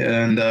 family,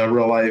 and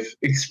real life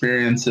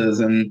experiences.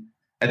 And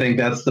I think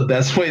that's the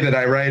best way that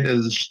I write,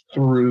 is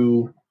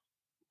through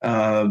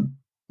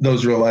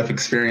those real life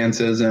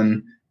experiences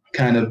and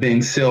kind of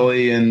being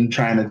silly and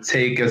trying to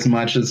take as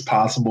much as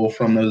possible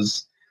from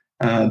those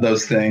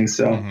things.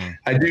 So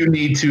I do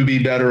need to be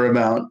better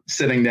about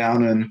sitting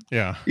down and,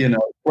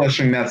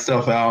 fleshing that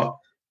stuff out.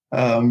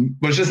 But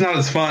it's just not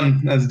as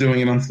fun as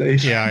doing it on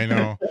stage. Yeah, I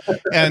know.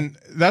 And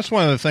that's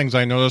one of the things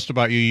I noticed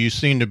about you. You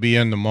seem to be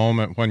in the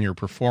moment when you're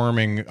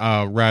performing,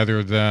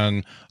 rather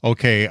than,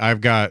 okay,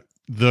 I've got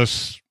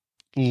this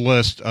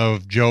list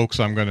of jokes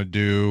I'm going to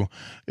do.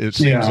 It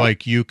seems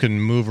like you can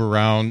move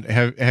around.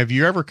 Have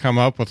you ever come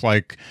up with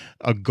like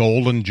a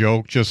golden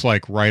joke, just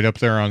like right up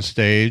there on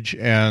stage,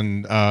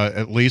 and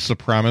at least the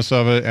premise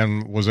of it,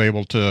 and was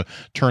able to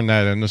turn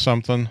that into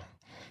something?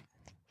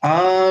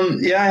 I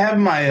have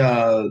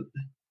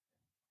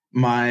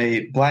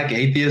my Black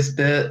Atheist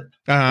bit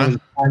was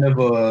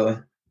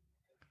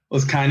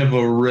kind of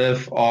a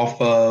riff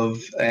off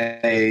of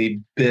a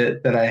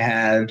bit that I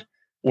had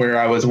where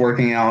I was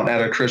working out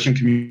at a Christian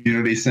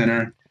community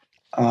center.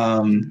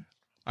 I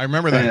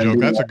remember that joke.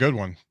 That's a good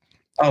one.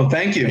 Oh,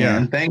 thank you,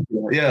 man. Thank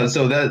you. Yeah.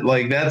 So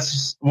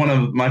that's one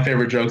of my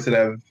favorite jokes that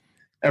I've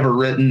ever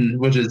written,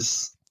 which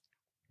is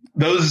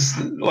those,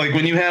 like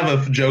when you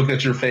have a joke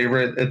that's your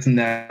favorite, it's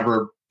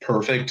never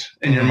perfect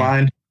in your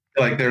mind.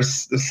 Like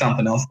there's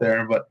something else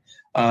there. But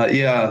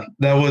that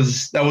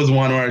was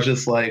one where I was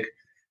just like,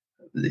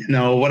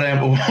 what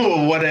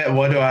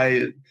do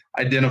I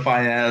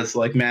identify as,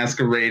 like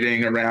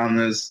masquerading around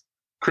this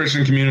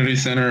Christian community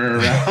center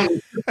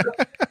around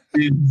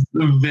these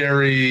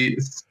very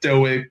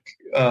stoic,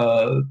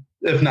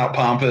 if not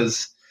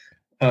pompous,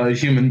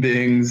 human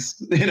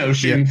beings,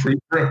 shooting free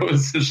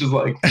throws. It's just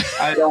like,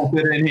 I don't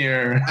fit in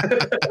here.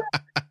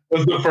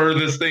 It's the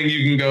furthest thing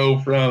you can go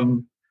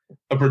from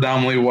a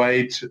predominantly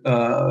white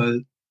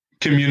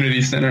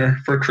community center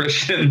for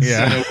Christians,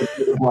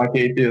 Black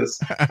atheists.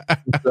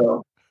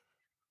 So,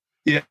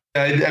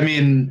 I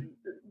mean,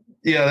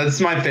 that's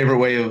my favorite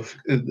way of.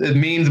 It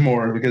means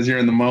more because you're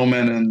in the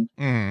moment,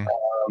 and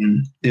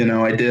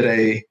I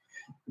did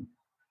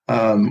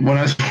when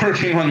I was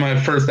working on my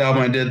first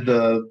album, I did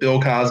the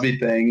Bill Cosby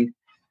thing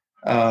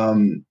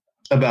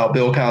about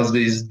Bill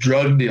Cosby's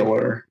drug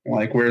dealer.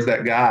 Like, where's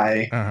that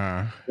guy?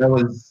 That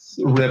was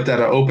ripped at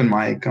an open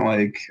mic.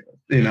 Like,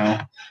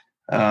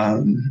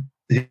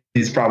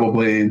 he's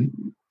probably,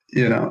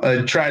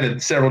 I tried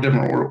it several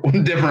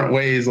different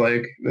ways.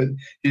 Like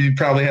he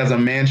probably has a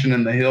mansion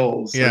in the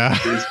hills. Yeah.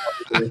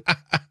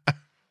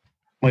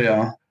 Well,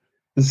 yeah.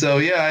 So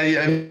yeah,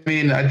 I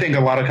mean, I think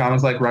a lot of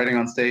comics like writing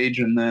on stage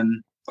and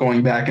then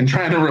going back and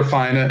trying to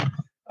refine it.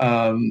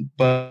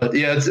 But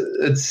yeah,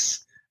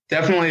 it's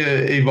definitely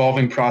an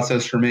evolving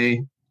process for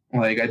me.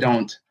 Like I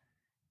don't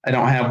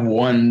have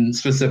one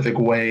specific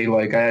way.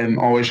 Like I'm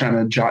always trying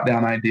to jot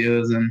down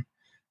ideas and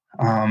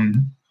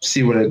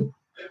see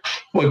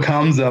what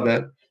comes of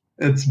it.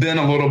 It's been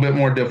a little bit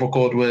more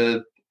difficult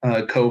with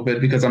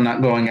COVID because I'm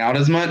not going out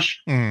as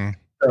much.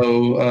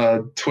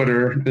 So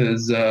Twitter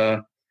is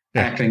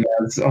acting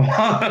as a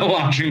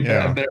launching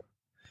pad there.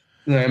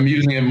 I'm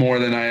using it more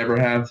than I ever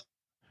have.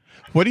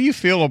 What do you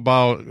feel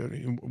about?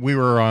 We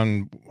were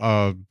on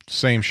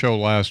same show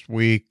last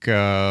week.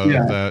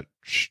 That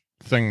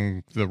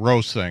thing, the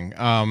roast thing.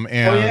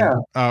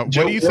 What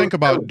do you think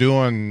about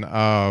doing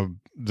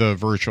the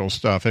virtual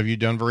stuff? Have you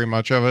done very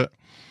much of it?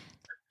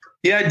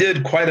 Yeah, I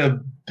did quite a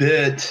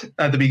bit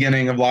at the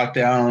beginning of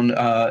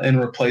lockdown in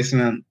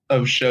replacement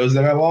of shows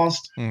that I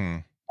lost.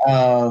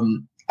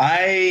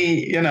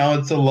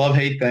 It's a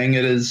love-hate thing.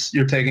 It is,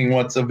 you're taking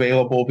what's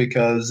available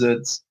because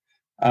it's,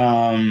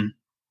 in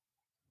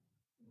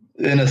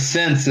a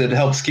sense, it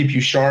helps keep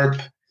you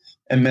sharp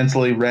and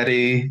mentally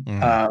ready.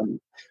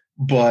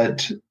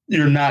 But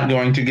you're not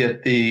going to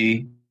get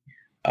the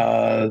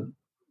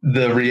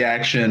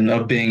reaction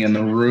of being in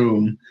the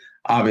room,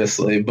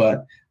 obviously.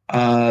 But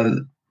I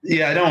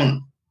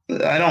don't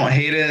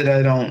hate it.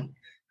 I don't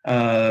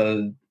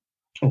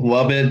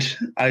love it.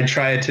 I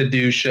try to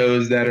do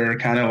shows that are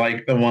kind of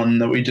like the one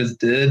that we just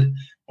did,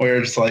 where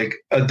it's like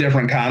a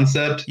different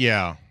concept.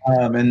 Yeah.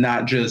 And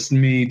not just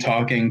me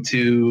talking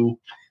to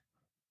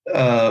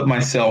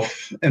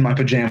myself in my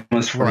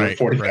pajamas for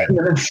 45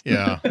 minutes.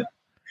 Yeah.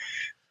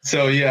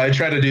 So yeah, I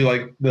try to do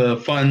like the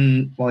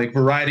fun, like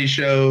variety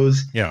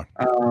shows. Yeah.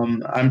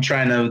 I'm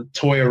trying to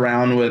toy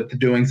around with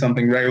doing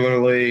something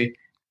regularly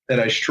that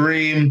I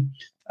stream.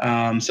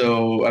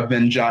 So I've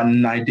been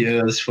jotting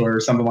ideas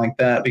for something like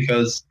that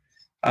because,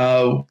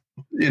 I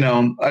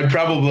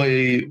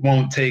probably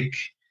won't take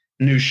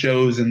new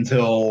shows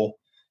until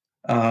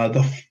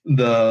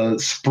the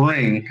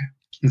spring,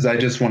 because I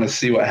just want to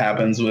see what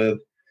happens with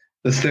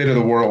the state of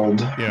the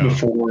world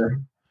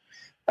before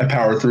I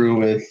power through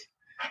with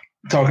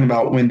talking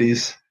about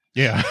Wendy's.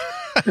 Yeah.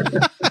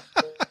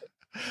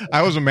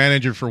 I was a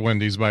manager for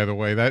Wendy's, by the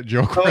way. That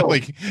joke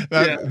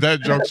that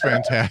joke's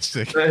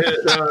fantastic. That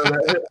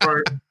hit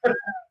hard.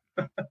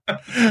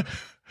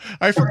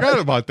 I forgot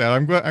about that.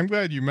 I'm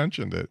glad you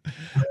mentioned it.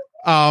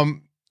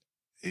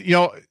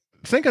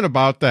 Thinking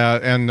about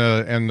that and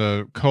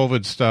the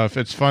COVID stuff,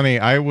 it's funny.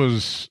 I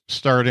was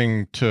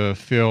starting to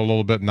feel a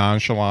little bit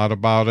nonchalant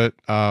about it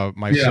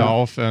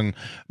myself, and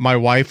my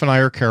wife and I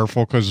are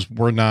careful because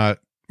we're not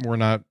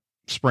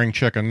spring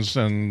chickens,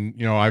 and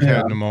I've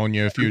had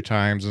pneumonia a few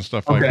times and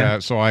stuff like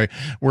that. So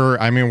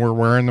we're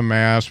wearing the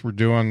mask, we're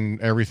doing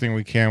everything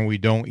we can. We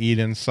don't eat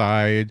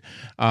inside,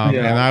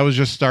 and I was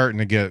just starting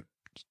to get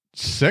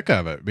sick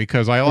of it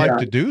because I like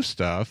to do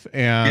stuff,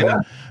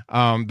 and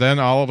then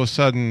all of a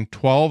sudden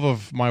 12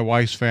 of my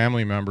wife's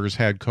family members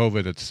had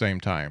COVID at the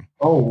same time.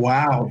 Oh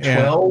wow,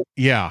 12?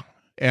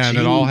 And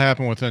it all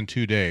happened within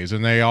 2 days,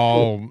 and they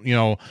all,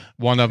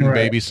 one of them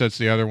babysits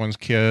the other one's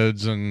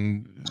kids,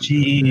 and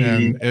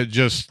it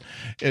just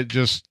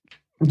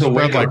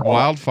spread like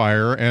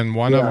wildfire, and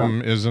one of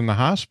them is in the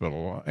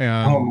hospital.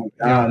 And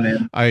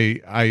man.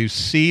 I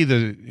see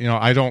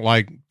I don't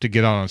like to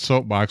get on a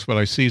soapbox, but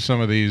I see some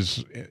of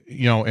these,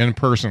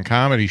 in-person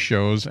comedy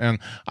shows, and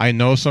I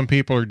know some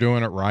people are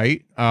doing it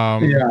right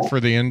for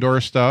the indoor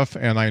stuff,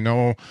 and I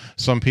know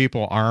some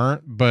people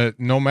aren't, but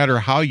no matter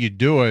how you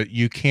do it,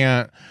 you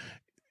can't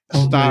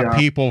stop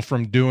people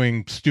from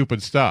doing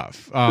stupid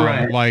stuff.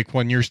 Like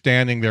when you're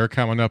standing there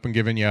coming up and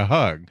giving you a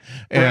hug,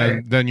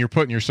 and then you're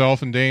putting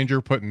yourself in danger,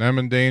 putting them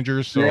in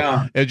danger.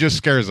 So it just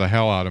scares the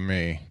hell out of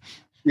me.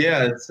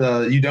 Yeah. It's,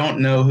 you don't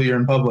know who you're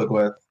in public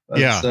with.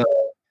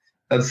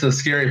 That's the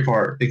scary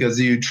part, because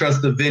you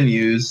trust the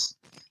venues.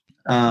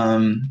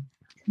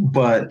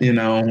 But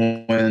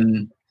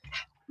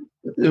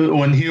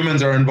when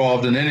humans are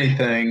involved in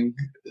anything,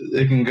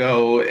 it can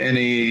go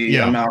any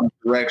amount of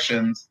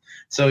directions.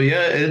 So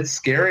it's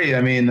scary.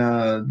 I mean,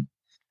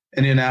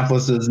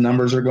 Indianapolis's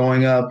numbers are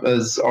going up,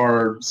 as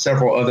are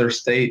several other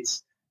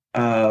states.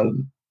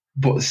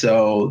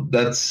 So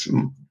that's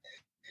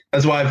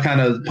why I've kind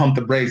of pumped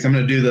the brakes. I'm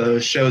going to do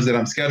the shows that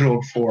I'm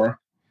scheduled for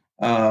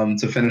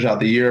to finish out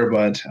the year,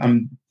 but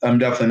I'm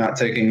definitely not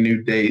taking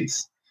new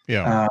dates.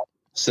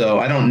 So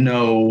I don't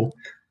know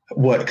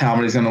what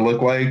comedy is going to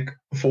look like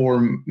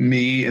for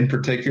me in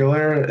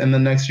particular in the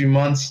next few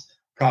months.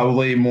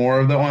 Probably more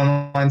of the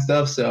online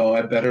stuff, so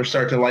I better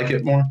start to like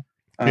it more.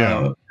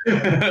 Because,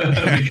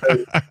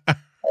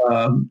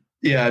 I'm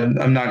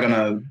not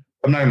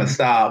gonna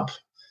stop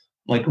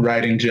like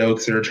writing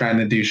jokes or trying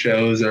to do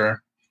shows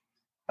or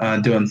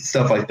doing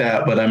stuff like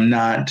that. But I'm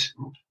not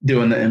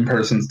doing the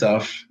in-person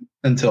stuff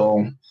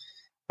until,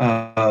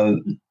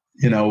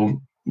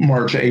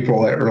 March,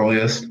 April at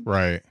earliest.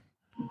 Right.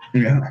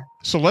 Yeah.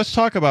 So let's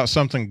talk about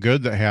something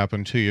good that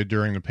happened to you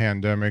during the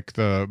pandemic,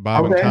 the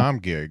Bob and Tom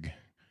gig.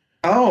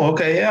 Oh,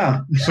 okay.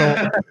 Yeah.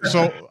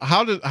 So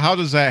how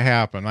does that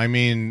happen? I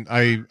mean,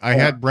 I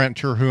had Brent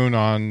Terhune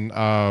on,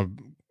 a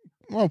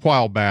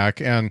while back,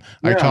 and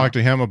I talked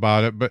to him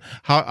about it, but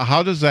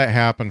how does that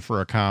happen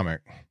for a comic?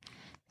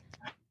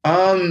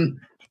 I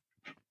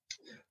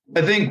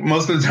think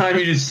most of the time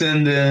you just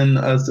send in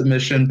a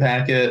submission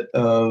packet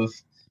of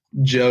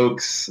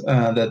jokes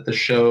that the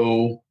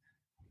show,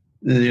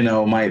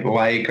 might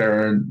like,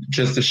 or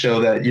just to show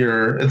that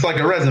it's like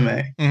a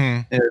resume.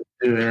 Mm-hmm.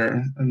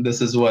 And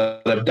this is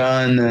what I've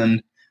done.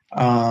 And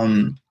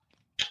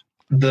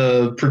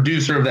the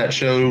producer of that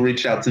show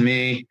reached out to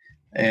me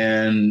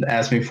and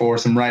asked me for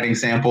some writing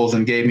samples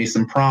and gave me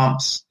some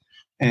prompts.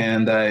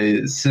 And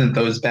I sent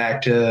those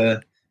back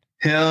to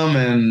him.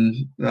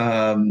 And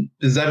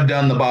because I've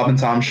done the Bob and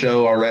Tom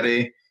show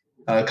already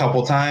a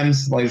couple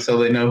times, so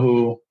they know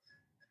who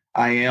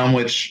I am,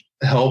 which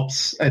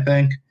helps, I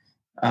think.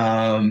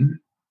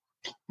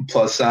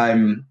 Plus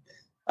I'm,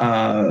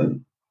 I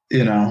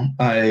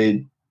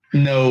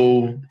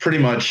know pretty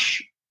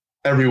much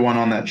everyone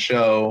on that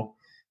show.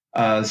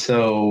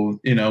 So,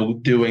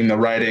 doing the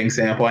writing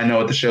sample, I know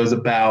what the show's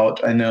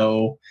about. I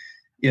know,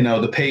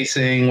 the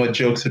pacing, what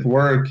jokes would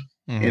work,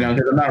 because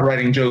I'm not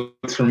writing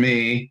jokes for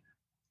me,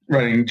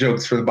 writing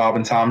jokes for the Bob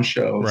and Tom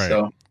show. Right.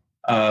 So,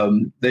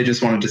 they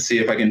just wanted to see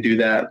if I can do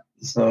that.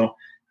 So,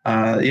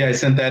 I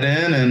sent that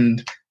in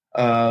and,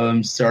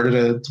 started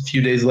a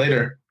few days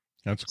later.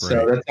 That's great.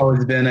 So that's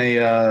always been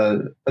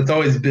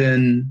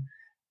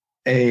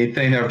a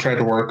thing that I've tried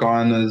to work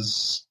on,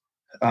 is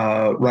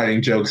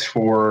writing jokes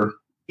for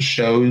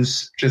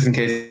shows, just in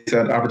case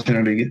that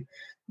opportunity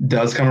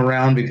does come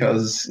around,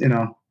 because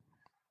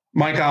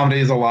my comedy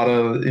is a lot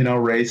of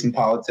race and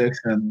politics,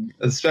 and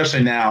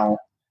especially now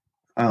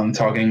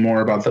talking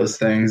more about those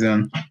things,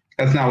 and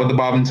that's not what the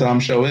Bob and Tom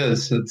show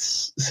is.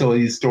 It's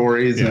silly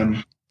stories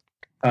and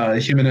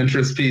human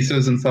interest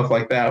pieces and stuff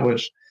like that,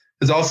 which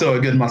is also a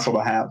good muscle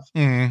to have.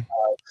 Mm-hmm.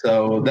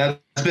 So that's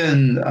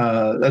been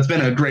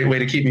a great way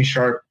to keep me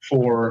sharp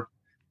for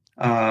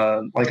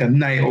like a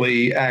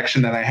nightly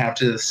action that I have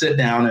to sit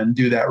down and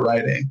do that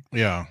writing.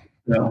 Yeah.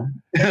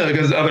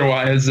 Because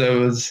otherwise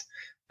it's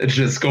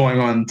just going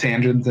on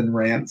tangents and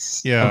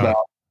rants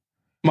about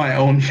my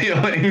own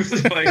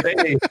feelings. Like,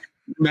 hey,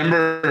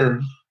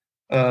 remember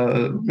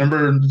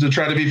to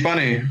try to be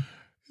funny.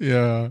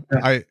 Yeah.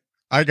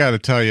 I got to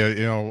tell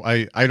you,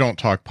 I don't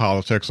talk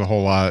politics a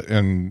whole lot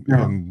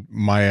in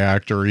my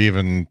act, or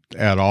even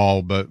at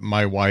all, but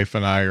my wife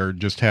and I are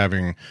just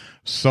having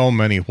so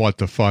many what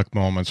the fuck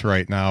moments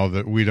right now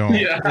that we don't,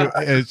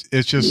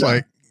 it's just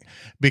like,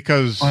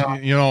 because,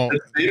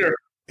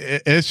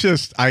 it's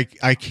just, I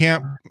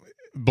can't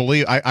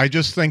believe, I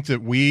just think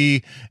that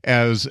we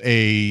as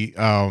a,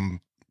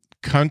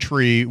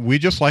 country, we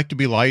just like to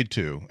be lied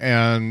to,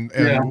 and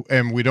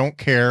we don't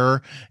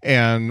care,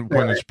 and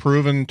when it's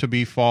proven to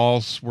be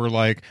false, we're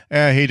like,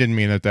 he didn't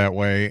mean it that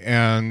way,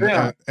 and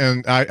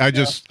I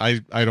just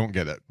I don't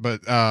get it,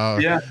 but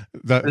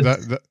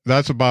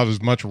that's about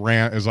as much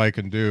rant as I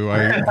can do.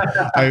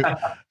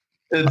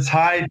 It's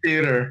high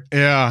theater.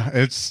 Yeah,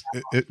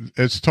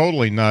 it's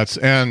totally nuts,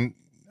 and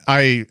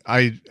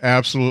I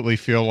absolutely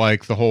feel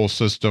like the whole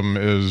system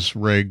is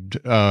rigged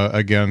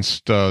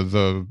against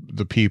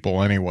the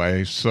people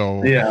anyway.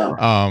 So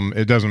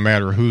it doesn't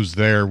matter who's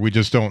there. We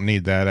just don't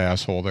need that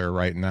asshole there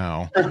right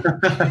now.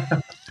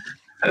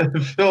 I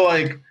feel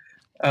like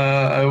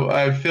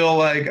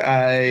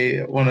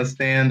I want to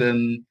stand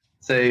and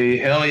say,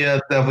 hell yeah,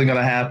 it's definitely going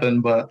to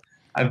happen. But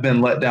I've been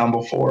let down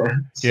before.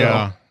 So.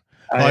 Yeah.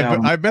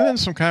 Well, I've been in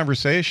some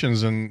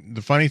conversations, and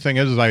the funny thing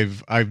is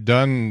I've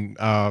done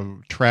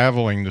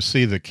traveling to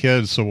see the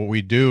kids. So what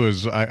we do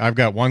is I've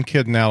got one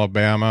kid in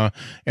Alabama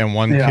and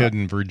one kid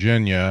in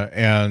Virginia,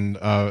 and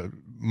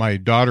my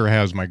daughter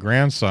has my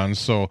grandson,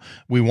 so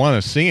we want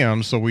to see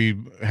him. So we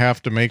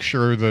have to make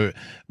sure that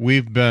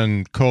we've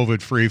been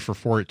COVID free for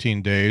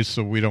 14 days,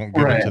 so we don't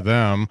give it to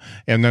them,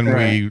 and then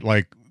we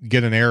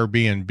get an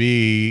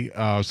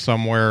Airbnb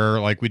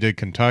somewhere, like we did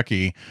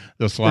Kentucky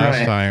this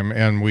last time,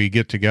 and we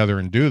get together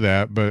and do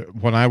that. But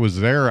when I was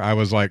there, I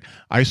was like,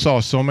 I saw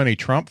so many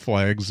Trump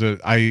flags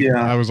that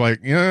I was like,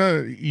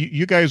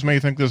 you guys may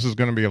think this is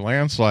going to be a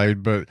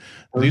landslide, but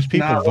these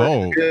people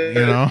vote,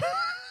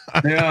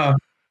 Yeah.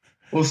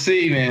 We'll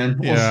see, man.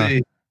 We'll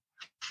see.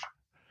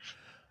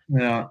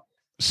 Yeah.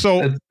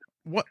 So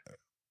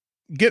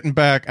getting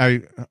back,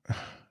 I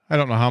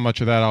don't know how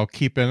much of that I'll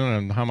keep in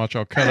and how much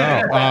I'll cut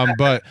out.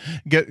 But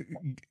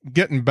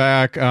getting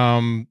back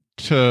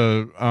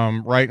to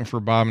writing for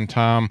Bob and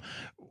Tom,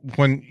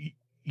 when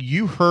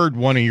you heard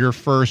one of your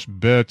first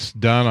bits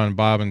done on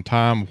Bob and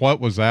Tom, what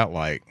was that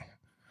like?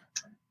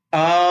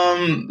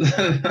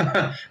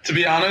 To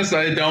be honest,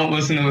 I don't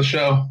listen to the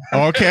show.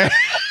 Okay.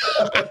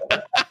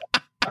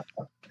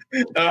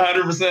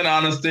 100%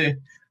 honesty.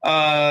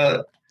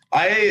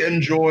 I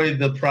enjoy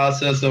the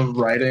process of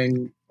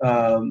writing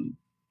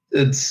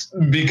it's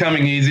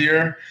becoming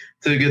easier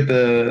to get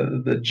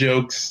the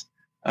jokes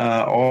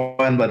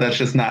on, but that's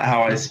just not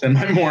how I spend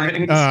my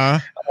mornings.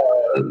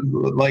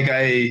 Like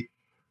I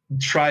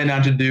try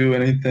not to do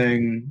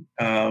anything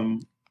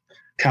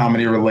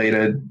comedy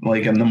related,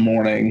 like in the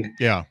morning.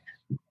 Yeah.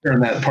 Turn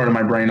that part of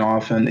my brain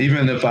off. And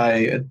even if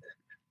I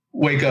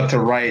wake up to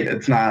write,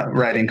 it's not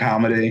writing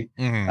comedy.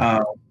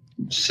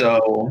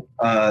 So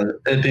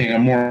it being a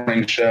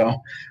morning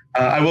show,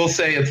 I will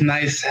say it's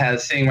nice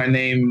seeing my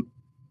name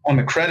on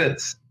the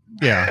credits.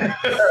 Yeah.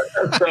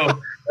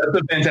 So that's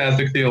a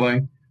fantastic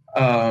feeling.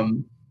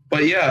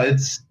 But yeah,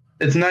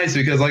 it's nice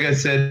because, like I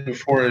said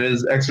before, it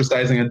is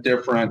exercising a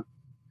different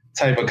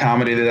type of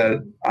comedy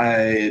that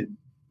I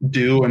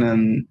do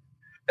and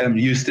am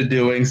used to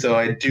doing. So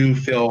I do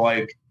feel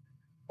like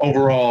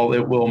overall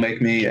it will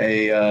make me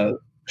a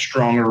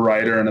stronger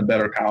writer and a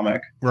better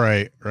comic.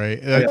 Right.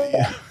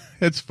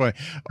 It's funny.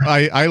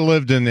 I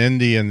lived in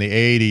Indy in the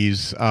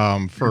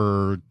 80s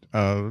for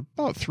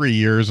about 3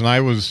 years, and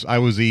I was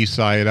east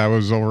side. I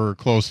was over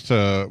close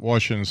to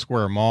Washington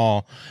Square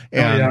Mall,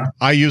 and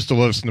I used to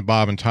listen to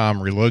Bob and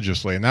Tom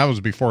religiously, and that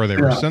was before they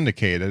were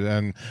syndicated,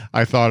 and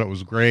I thought it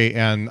was great,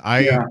 and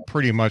I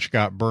pretty much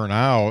got burnt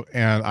out,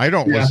 and I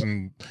don't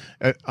listen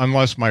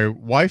unless my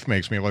wife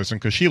makes me listen,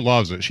 because she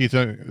loves it. She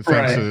thinks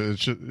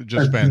it's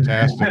just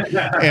fantastic.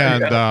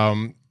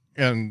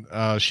 And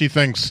she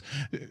thinks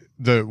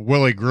the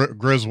Willie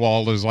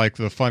Griswold is like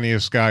the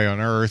funniest guy on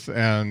earth,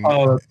 and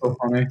that's so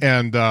funny.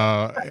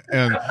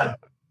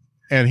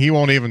 And he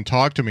won't even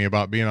talk to me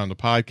about being on the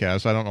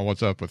podcast. I don't know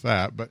what's up with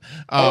that, but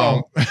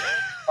the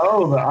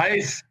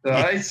ice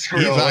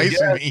grill. He's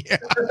icing me. Yeah.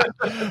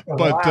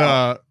 But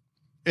wow.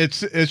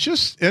 It's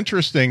just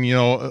interesting, you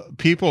know,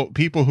 people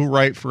who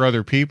write for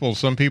other people.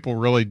 Some people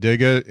really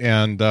dig it,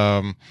 and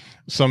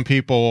some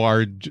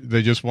people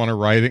they just want to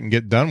write it and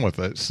get done with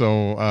it.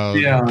 So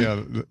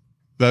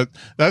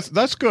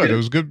that's good. It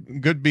was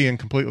good being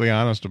completely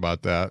honest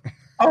about that.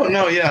 Oh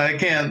no, yeah, I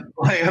can't.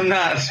 Like, I'm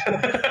not.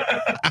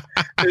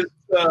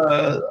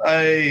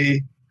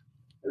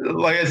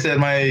 Like I said,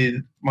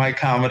 my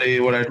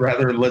comedy, what I'd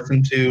rather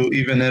listen to,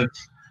 even if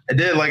I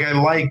did, like, I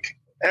like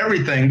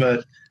everything,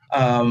 but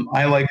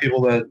I like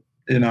people that,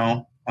 you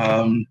know,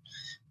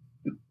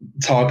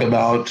 talk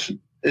about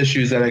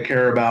issues that I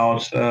care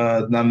about.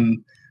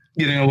 I'm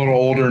getting a little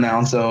older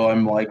now, so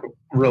I'm like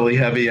really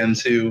heavy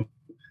into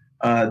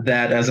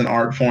that as an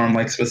art form,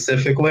 like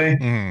specifically.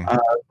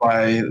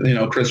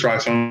 Chris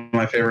Rock's one of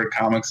my favorite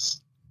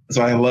comics.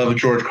 So I love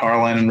George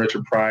Carlin and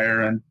Richard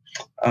Pryor, and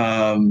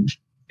I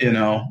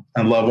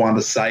love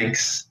Wanda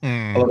Sykes.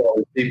 I love all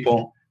these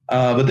people.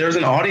 But there's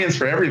an audience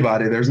for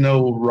everybody. There's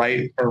no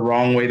right or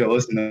wrong way to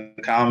listen to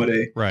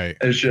comedy. Right.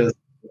 It's just,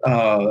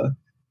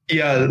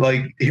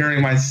 like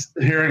hearing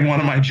one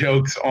of my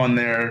jokes on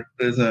there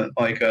isn't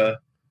like a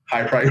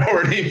high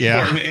priority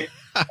for me,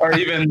 or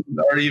even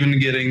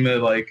getting the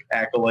like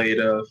accolade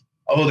of,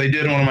 oh, they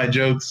did one of my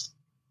jokes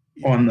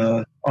on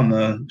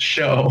the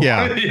show.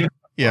 Yeah. You know?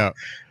 Yeah.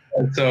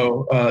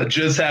 So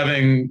just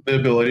having the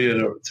ability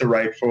to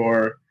write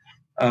for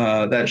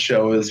that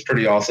show is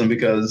pretty awesome,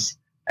 because,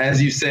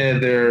 as you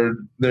said,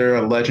 they're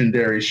a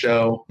legendary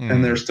show,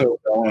 and they're still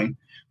going.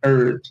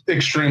 They're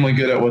extremely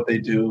good at what they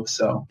do.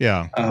 So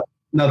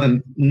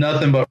nothing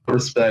but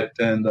respect,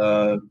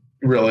 and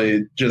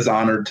really just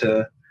honored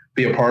to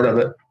be a part of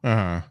it.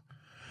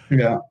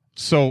 Yeah.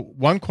 So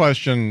one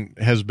question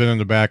has been in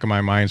the back of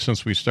my mind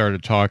since we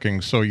started talking.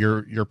 So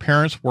your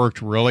parents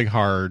worked really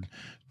hard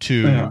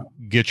to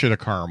get you to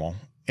Carmel,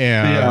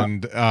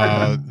 and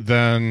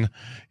then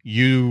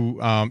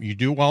you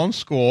do well in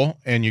school,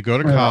 and you go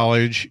to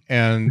college,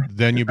 and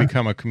then you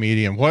become a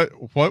comedian. What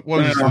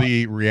was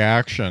the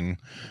reaction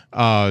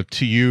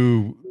to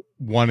you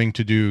wanting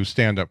to do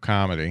stand-up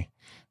comedy?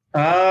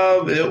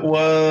 It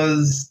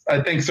was,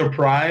 I think,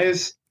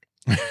 surprise,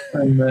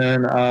 and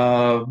then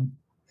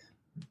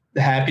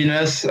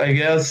happiness, I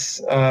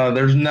guess.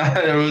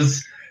 It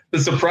was the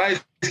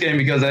surprise came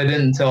because I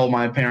didn't tell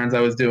my parents I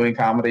was doing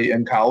comedy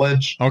in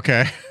college.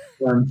 Okay.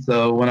 And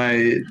so when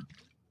I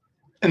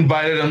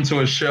invited them to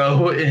a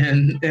show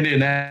in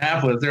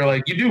Indianapolis, they're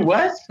like, "You do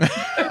what?" They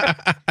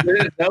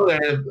didn't know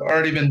that I've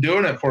already been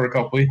doing it for a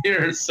couple of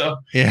years. So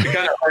it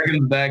kind of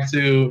harkens back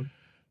to,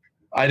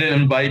 I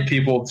didn't invite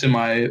people to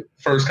my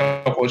first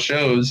couple of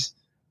shows,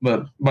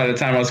 but by the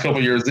time I was a couple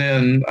of years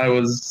in, I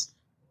was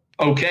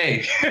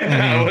okay.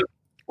 I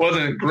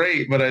wasn't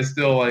great, but I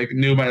still like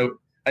knew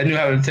I knew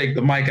how to take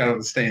the mic out of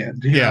the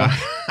stand. You know?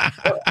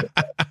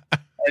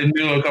 I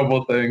knew a couple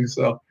of things.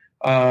 So,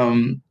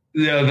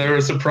 they were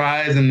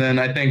surprised. And then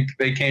I think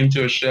they came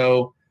to a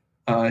show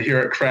here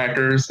at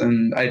Crackers,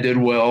 and I did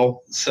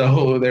well.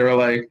 So they were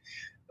like,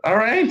 all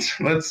right,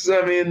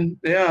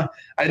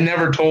 I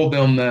never told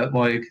them that,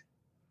 like,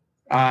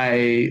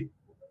 I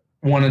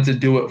wanted to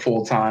do it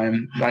full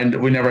time.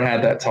 We never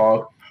had that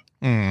talk.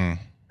 I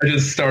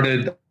just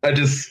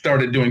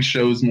started doing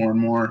shows more and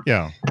more.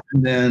 Yeah.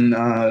 And then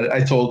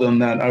I told them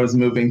that I was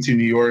moving to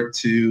New York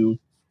to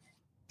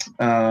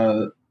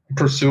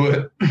pursue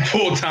it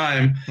full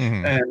time.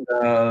 And,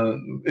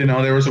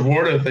 they were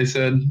supportive. They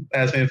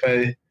asked me if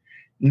I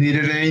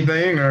needed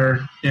anything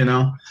or,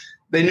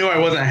 they knew I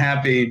wasn't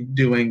happy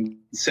doing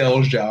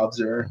sales jobs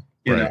or,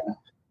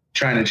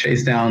 trying to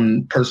chase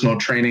down personal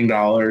training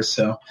dollars.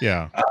 So,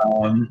 I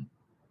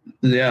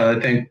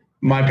think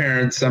my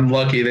parents, I'm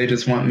lucky. They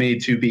just want me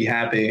to be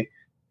happy.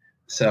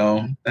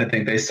 So I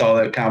think they saw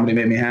that comedy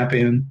made me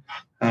happy. And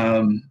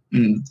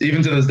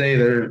even to this day,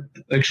 they're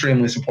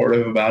extremely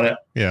supportive about it.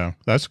 Yeah,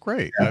 that's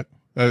great.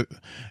 Yeah.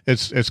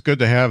 It's good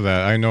to have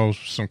that. I know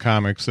some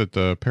comics that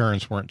the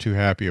parents weren't too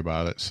happy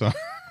about it. So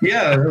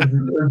yeah,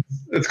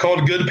 it's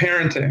called good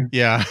parenting.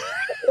 Yeah.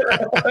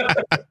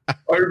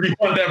 Or if you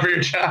want that for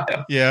your child.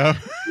 Yeah.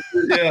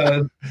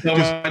 Yeah. Tell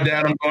my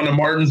dad I'm going to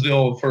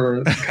Martinsville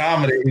for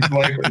comedy. He's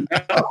like,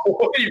 no,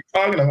 what are you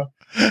talking about?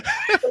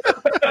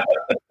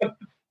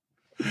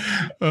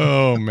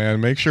 Oh man,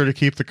 make sure to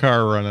keep the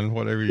car running,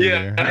 whatever you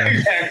do.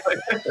 Exactly.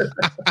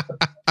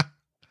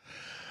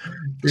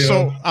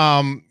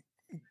 So,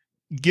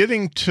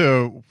 getting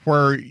to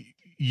where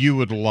you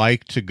would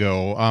like to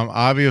go,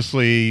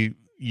 obviously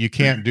you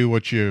can't do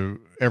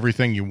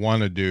everything you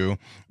want to do,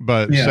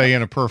 but say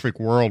in a perfect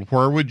world,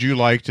 where would you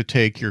like to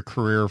take your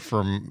career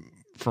from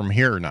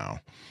here now?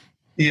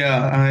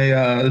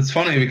 Yeah, it's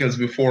funny because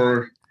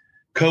before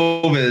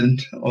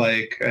COVID,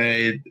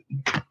 I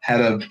had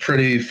a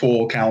pretty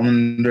full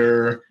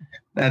calendar.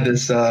 I had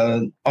this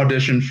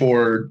audition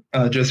for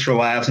Just for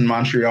Laughs in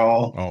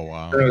Montreal. Oh,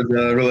 wow. I was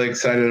really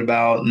excited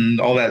about,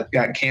 and all that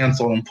got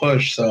canceled and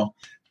pushed. So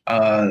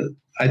I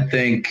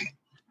think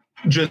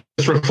just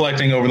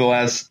reflecting over the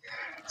last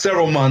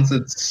several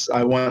months,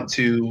 I want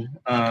to,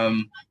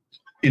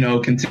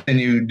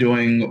 continue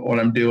doing what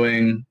I'm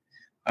doing,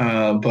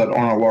 but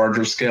on a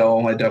larger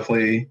scale. I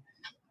definitely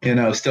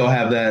still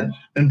have that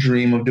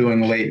dream of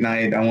doing late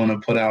night. I want to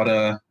put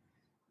out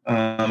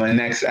my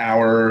next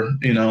hour,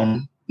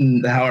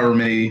 however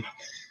many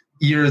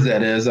years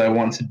that is, I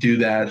want to do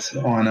that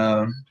on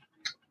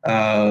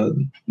a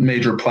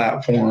major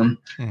platform.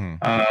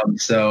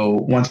 So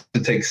want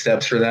to take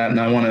steps for that.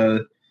 And I want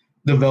to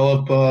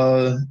develop,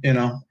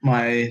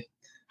 my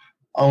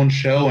own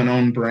show and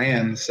own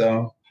brand.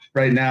 So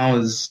right now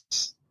is,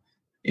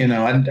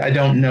 I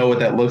don't know what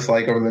that looks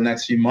like over the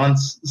next few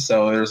months.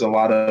 So there's a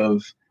lot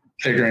of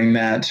figuring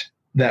that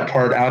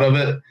part out of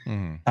it.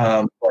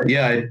 But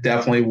yeah, I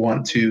definitely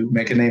want to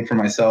make a name for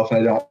myself. And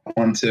I don't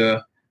want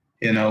to,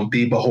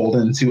 be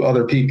beholden to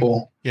other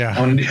people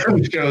on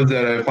shows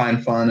that I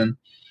find fun. And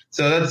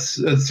so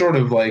it's sort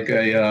of like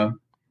a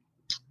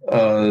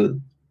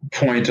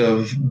point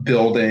of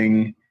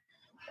building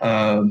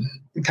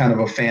kind of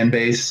a fan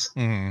base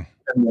and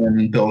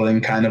then building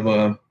kind of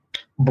a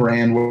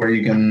brand where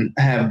you can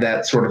have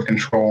that sort of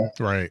control.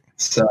 Right.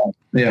 So,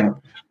 yeah.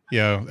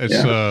 Yeah.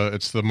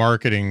 It's the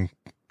marketing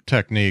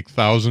technique,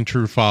 1,000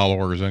 true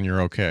followers and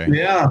you're okay.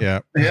 Yeah.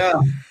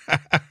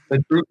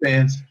 The true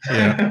fans.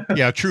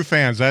 Yeah. True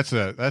fans. That's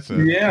it.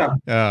 Yeah.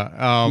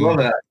 Love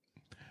that.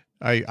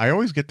 I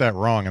always get that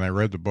wrong, and I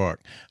read the book.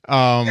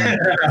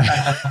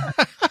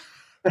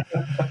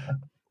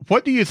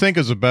 What do you think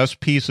is the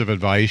best piece of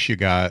advice you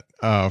got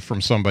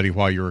from somebody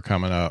while you were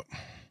coming up?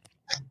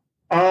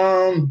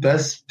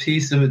 Best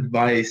piece of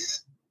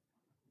advice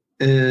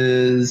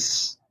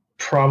is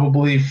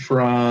probably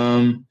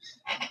from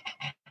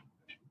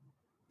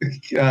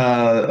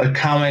a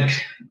comic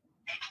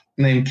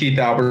named Keith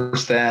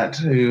Alberstadt,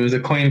 who is a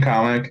clean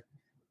comic.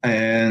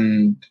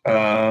 And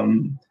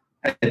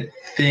I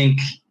think,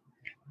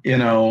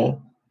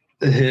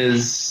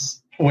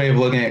 his way of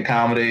looking at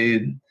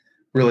comedy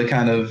really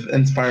kind of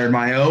inspired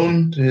my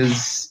own.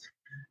 His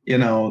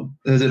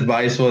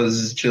advice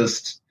was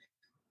just,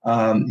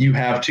 you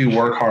have to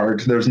work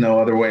hard. There's no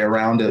other way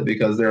around it,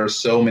 because there are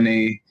so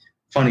many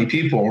funny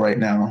people right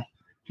now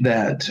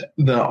that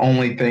the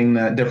only thing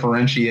that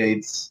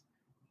differentiates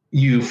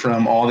you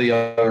from all the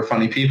other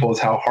funny people is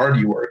how hard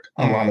you work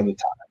a lot of the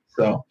time.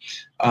 So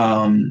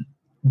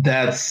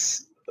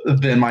that's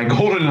been my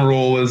golden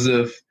rule, is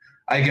if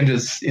I can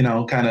just,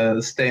 kind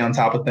of stay on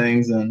top of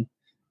things and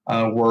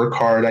work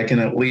hard, I can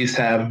at least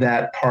have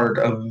that part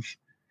of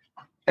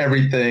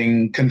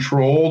everything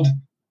controlled.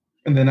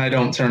 And then I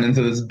don't turn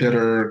into this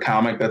bitter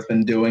comic that's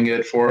been doing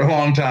it for a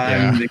long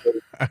time. Yeah.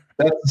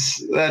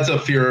 Because that's a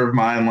fear of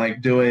mine,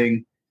 like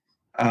doing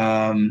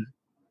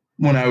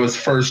when I was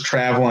first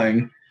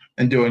traveling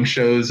and doing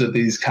shows with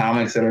these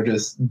comics that are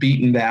just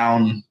beaten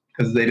down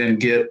because they didn't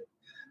get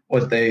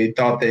what they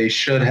thought they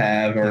should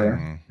have,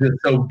 or just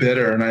so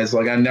bitter. And I was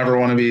like, I never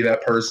want to be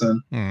that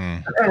person.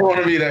 I never want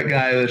to be that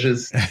guy that's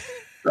just,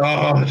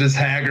 just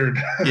haggard.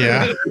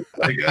 Yeah.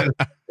 Like,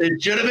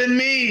 it should have been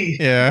me.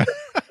 Yeah.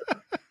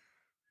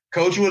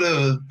 Coach would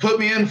have put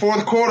me in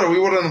fourth quarter. We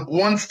would have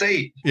won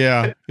state.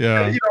 Yeah.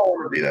 Yeah. You don't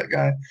want to be that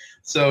guy.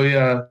 So,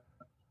 yeah.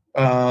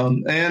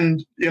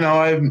 And,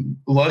 I'm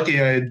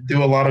lucky. I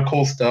do a lot of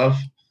cool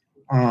stuff.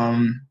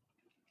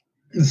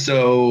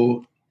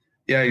 So,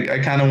 yeah, I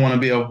kind of want to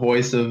be a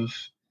voice of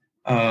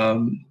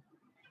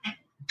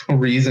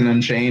reason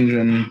and change,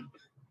 and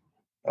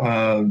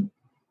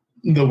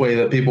the way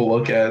that people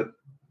look at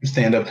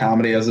stand-up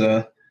comedy as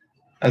an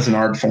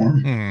art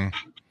form.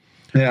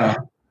 Yeah.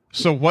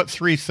 So what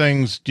 3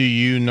 things do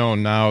you know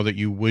now that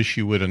you wish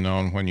you would have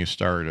known when you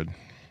started?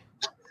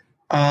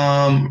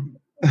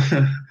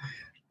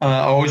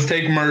 Always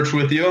take merch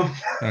with you.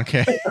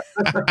 Okay.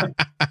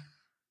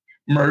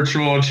 Merch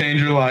will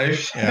change your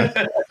life.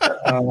 Yeah.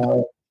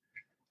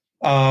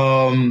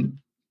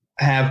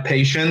 Have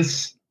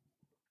patience,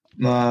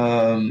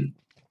 and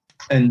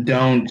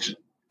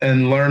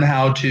learn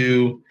how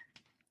to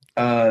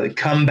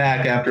come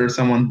back after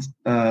someone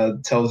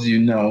tells you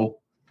no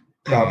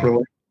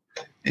properly.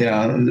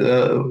 Yeah.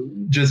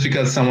 Just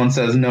because someone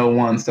says no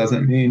once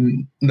doesn't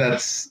mean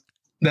that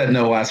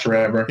no lasts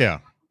forever. Yeah.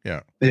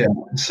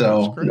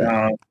 So,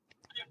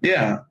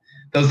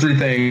 those 3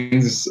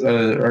 things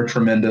are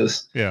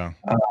tremendous. Yeah.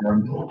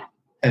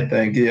 I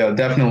think,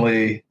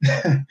 definitely.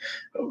 As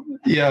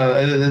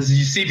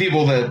you see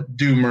people that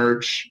do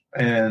merch,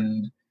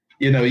 and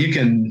you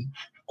can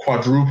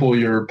quadruple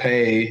your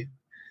pay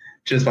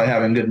just by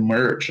having good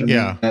merch. And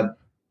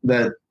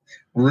that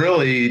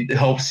really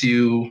helps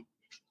you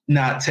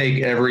not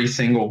take every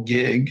single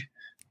gig.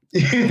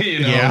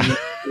 You're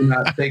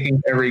not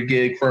taking every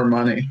gig for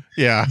money.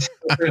 Yeah.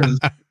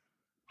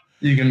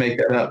 You can make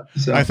that up.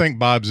 So I think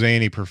Bob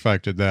Zaney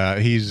perfected that.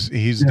 He's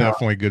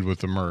definitely good with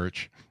the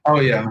merch. Oh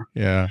yeah.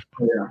 Yeah.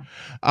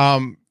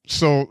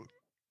 So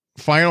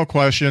final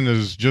question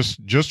is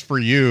just for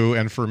you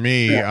and for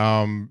me,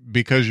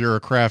 because you're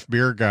a craft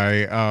beer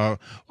guy.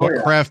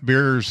 What craft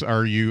beers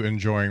are you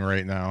enjoying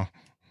right now?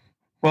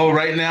 Well,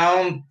 right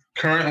now,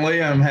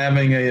 currently I'm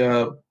having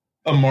a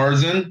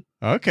Marzen.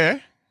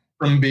 Okay.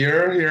 From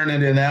beer here in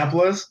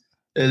Indianapolis.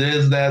 It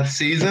is that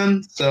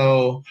season,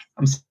 so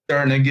I'm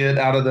starting to get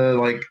out of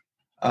the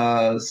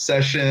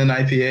session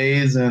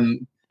IPAs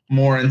and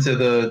more into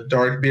the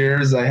dark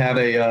beers. I had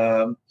what did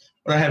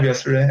I have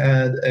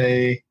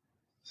yesterday?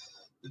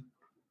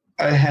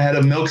 I had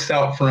a milk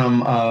stout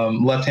from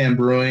Left Hand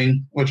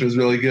Brewing, which was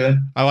really good.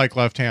 I like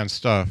Left Hand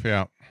stuff.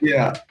 Yeah.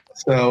 Yeah.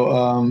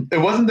 So it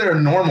wasn't their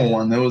normal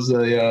one. It was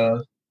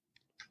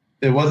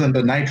it wasn't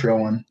the nitro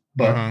one,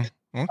 but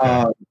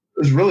okay. It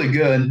was really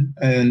good.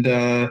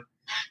 And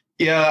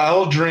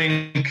I'll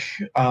drink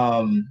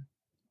Elvis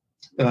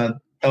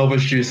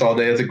Juice all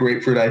day. It's a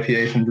grapefruit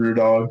IPA from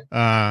Brewdog.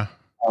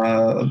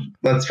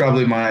 That's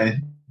probably my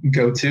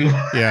go-to.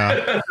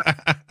 Yeah.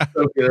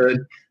 So good.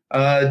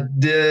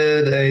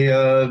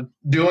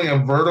 Doing a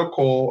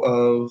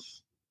vertical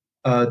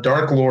of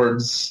Dark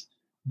Lords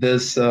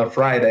this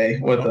Friday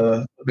with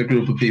a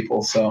group of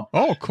people. So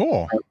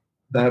cool.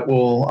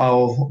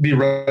 I'll be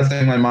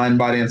resting my mind,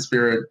 body, and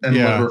spirit and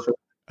liver for.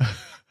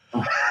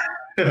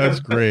 That's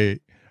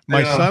great.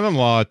 My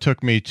son-in-law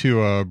took me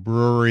to a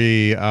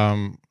brewery.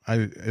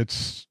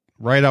 It's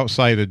right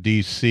outside of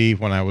DC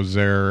when I was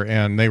there,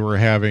 and they were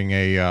having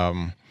they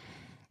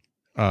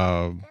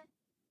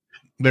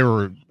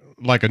were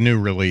like a new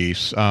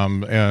release.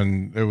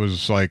 And it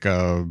was like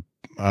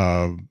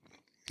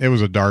it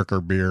was a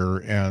darker beer,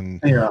 and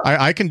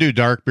I can do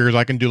dark beers.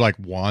 I can do like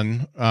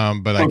one,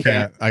 but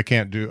I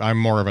can't do, I'm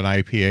more of an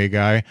IPA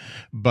guy,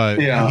 but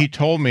he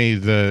told me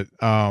that,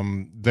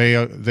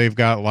 they've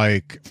got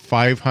like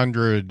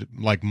 500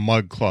 like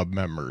Mug Club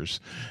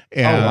members,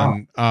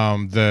 and,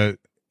 that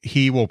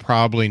he will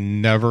probably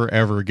never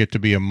ever get to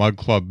be a Mug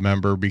Club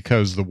member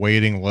because the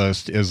waiting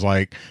list is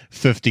like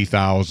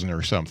 50,000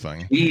 or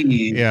something.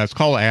 Yeah. It's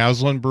called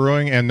Aslan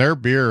Brewing, and their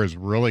beer is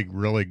really,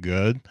 really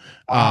good.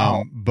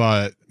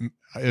 But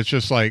it's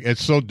just like,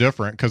 it's so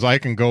different because I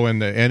can go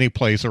into any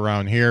place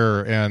around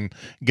here and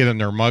get in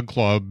their Mug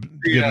Club,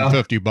 give them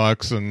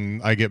 $50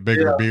 and I get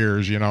bigger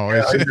beers,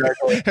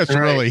 it's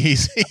really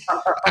easy.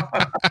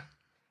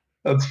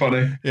 That's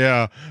funny.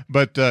 Yeah.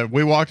 But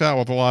we walked out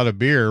with a lot of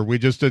beer. We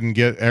just didn't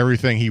get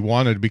everything he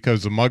wanted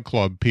because the Mug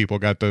Club people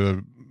got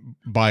to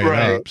buy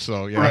it up.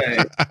 So,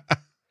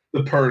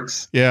 the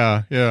perks.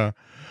 Yeah.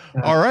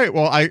 All right.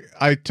 Well, I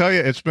tell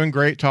you, it's been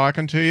great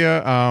talking to you.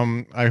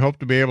 I hope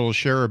to be able to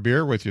share a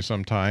beer with you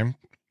sometime.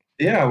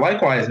 Yeah,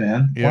 likewise,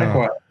 man.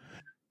 Likewise.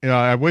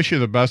 I wish you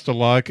the best of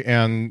luck,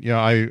 and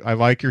I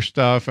like your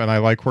stuff, and I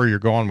like where you're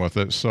going with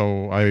it.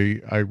 So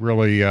I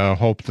really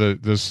hope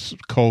that this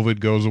COVID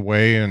goes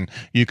away and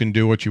you can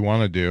do what you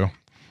want to do.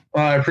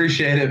 Well, I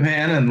appreciate it,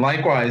 man, and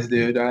likewise,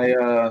 dude.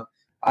 I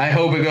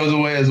hope it goes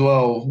away as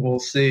well. We'll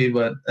see,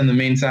 but in the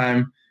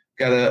meantime,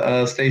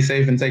 gotta stay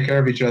safe and take care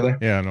of each other.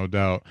 Yeah, no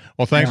doubt.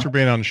 Well, thanks for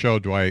being on the show,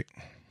 Dwight.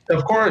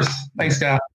 Of course. Thanks, Scott.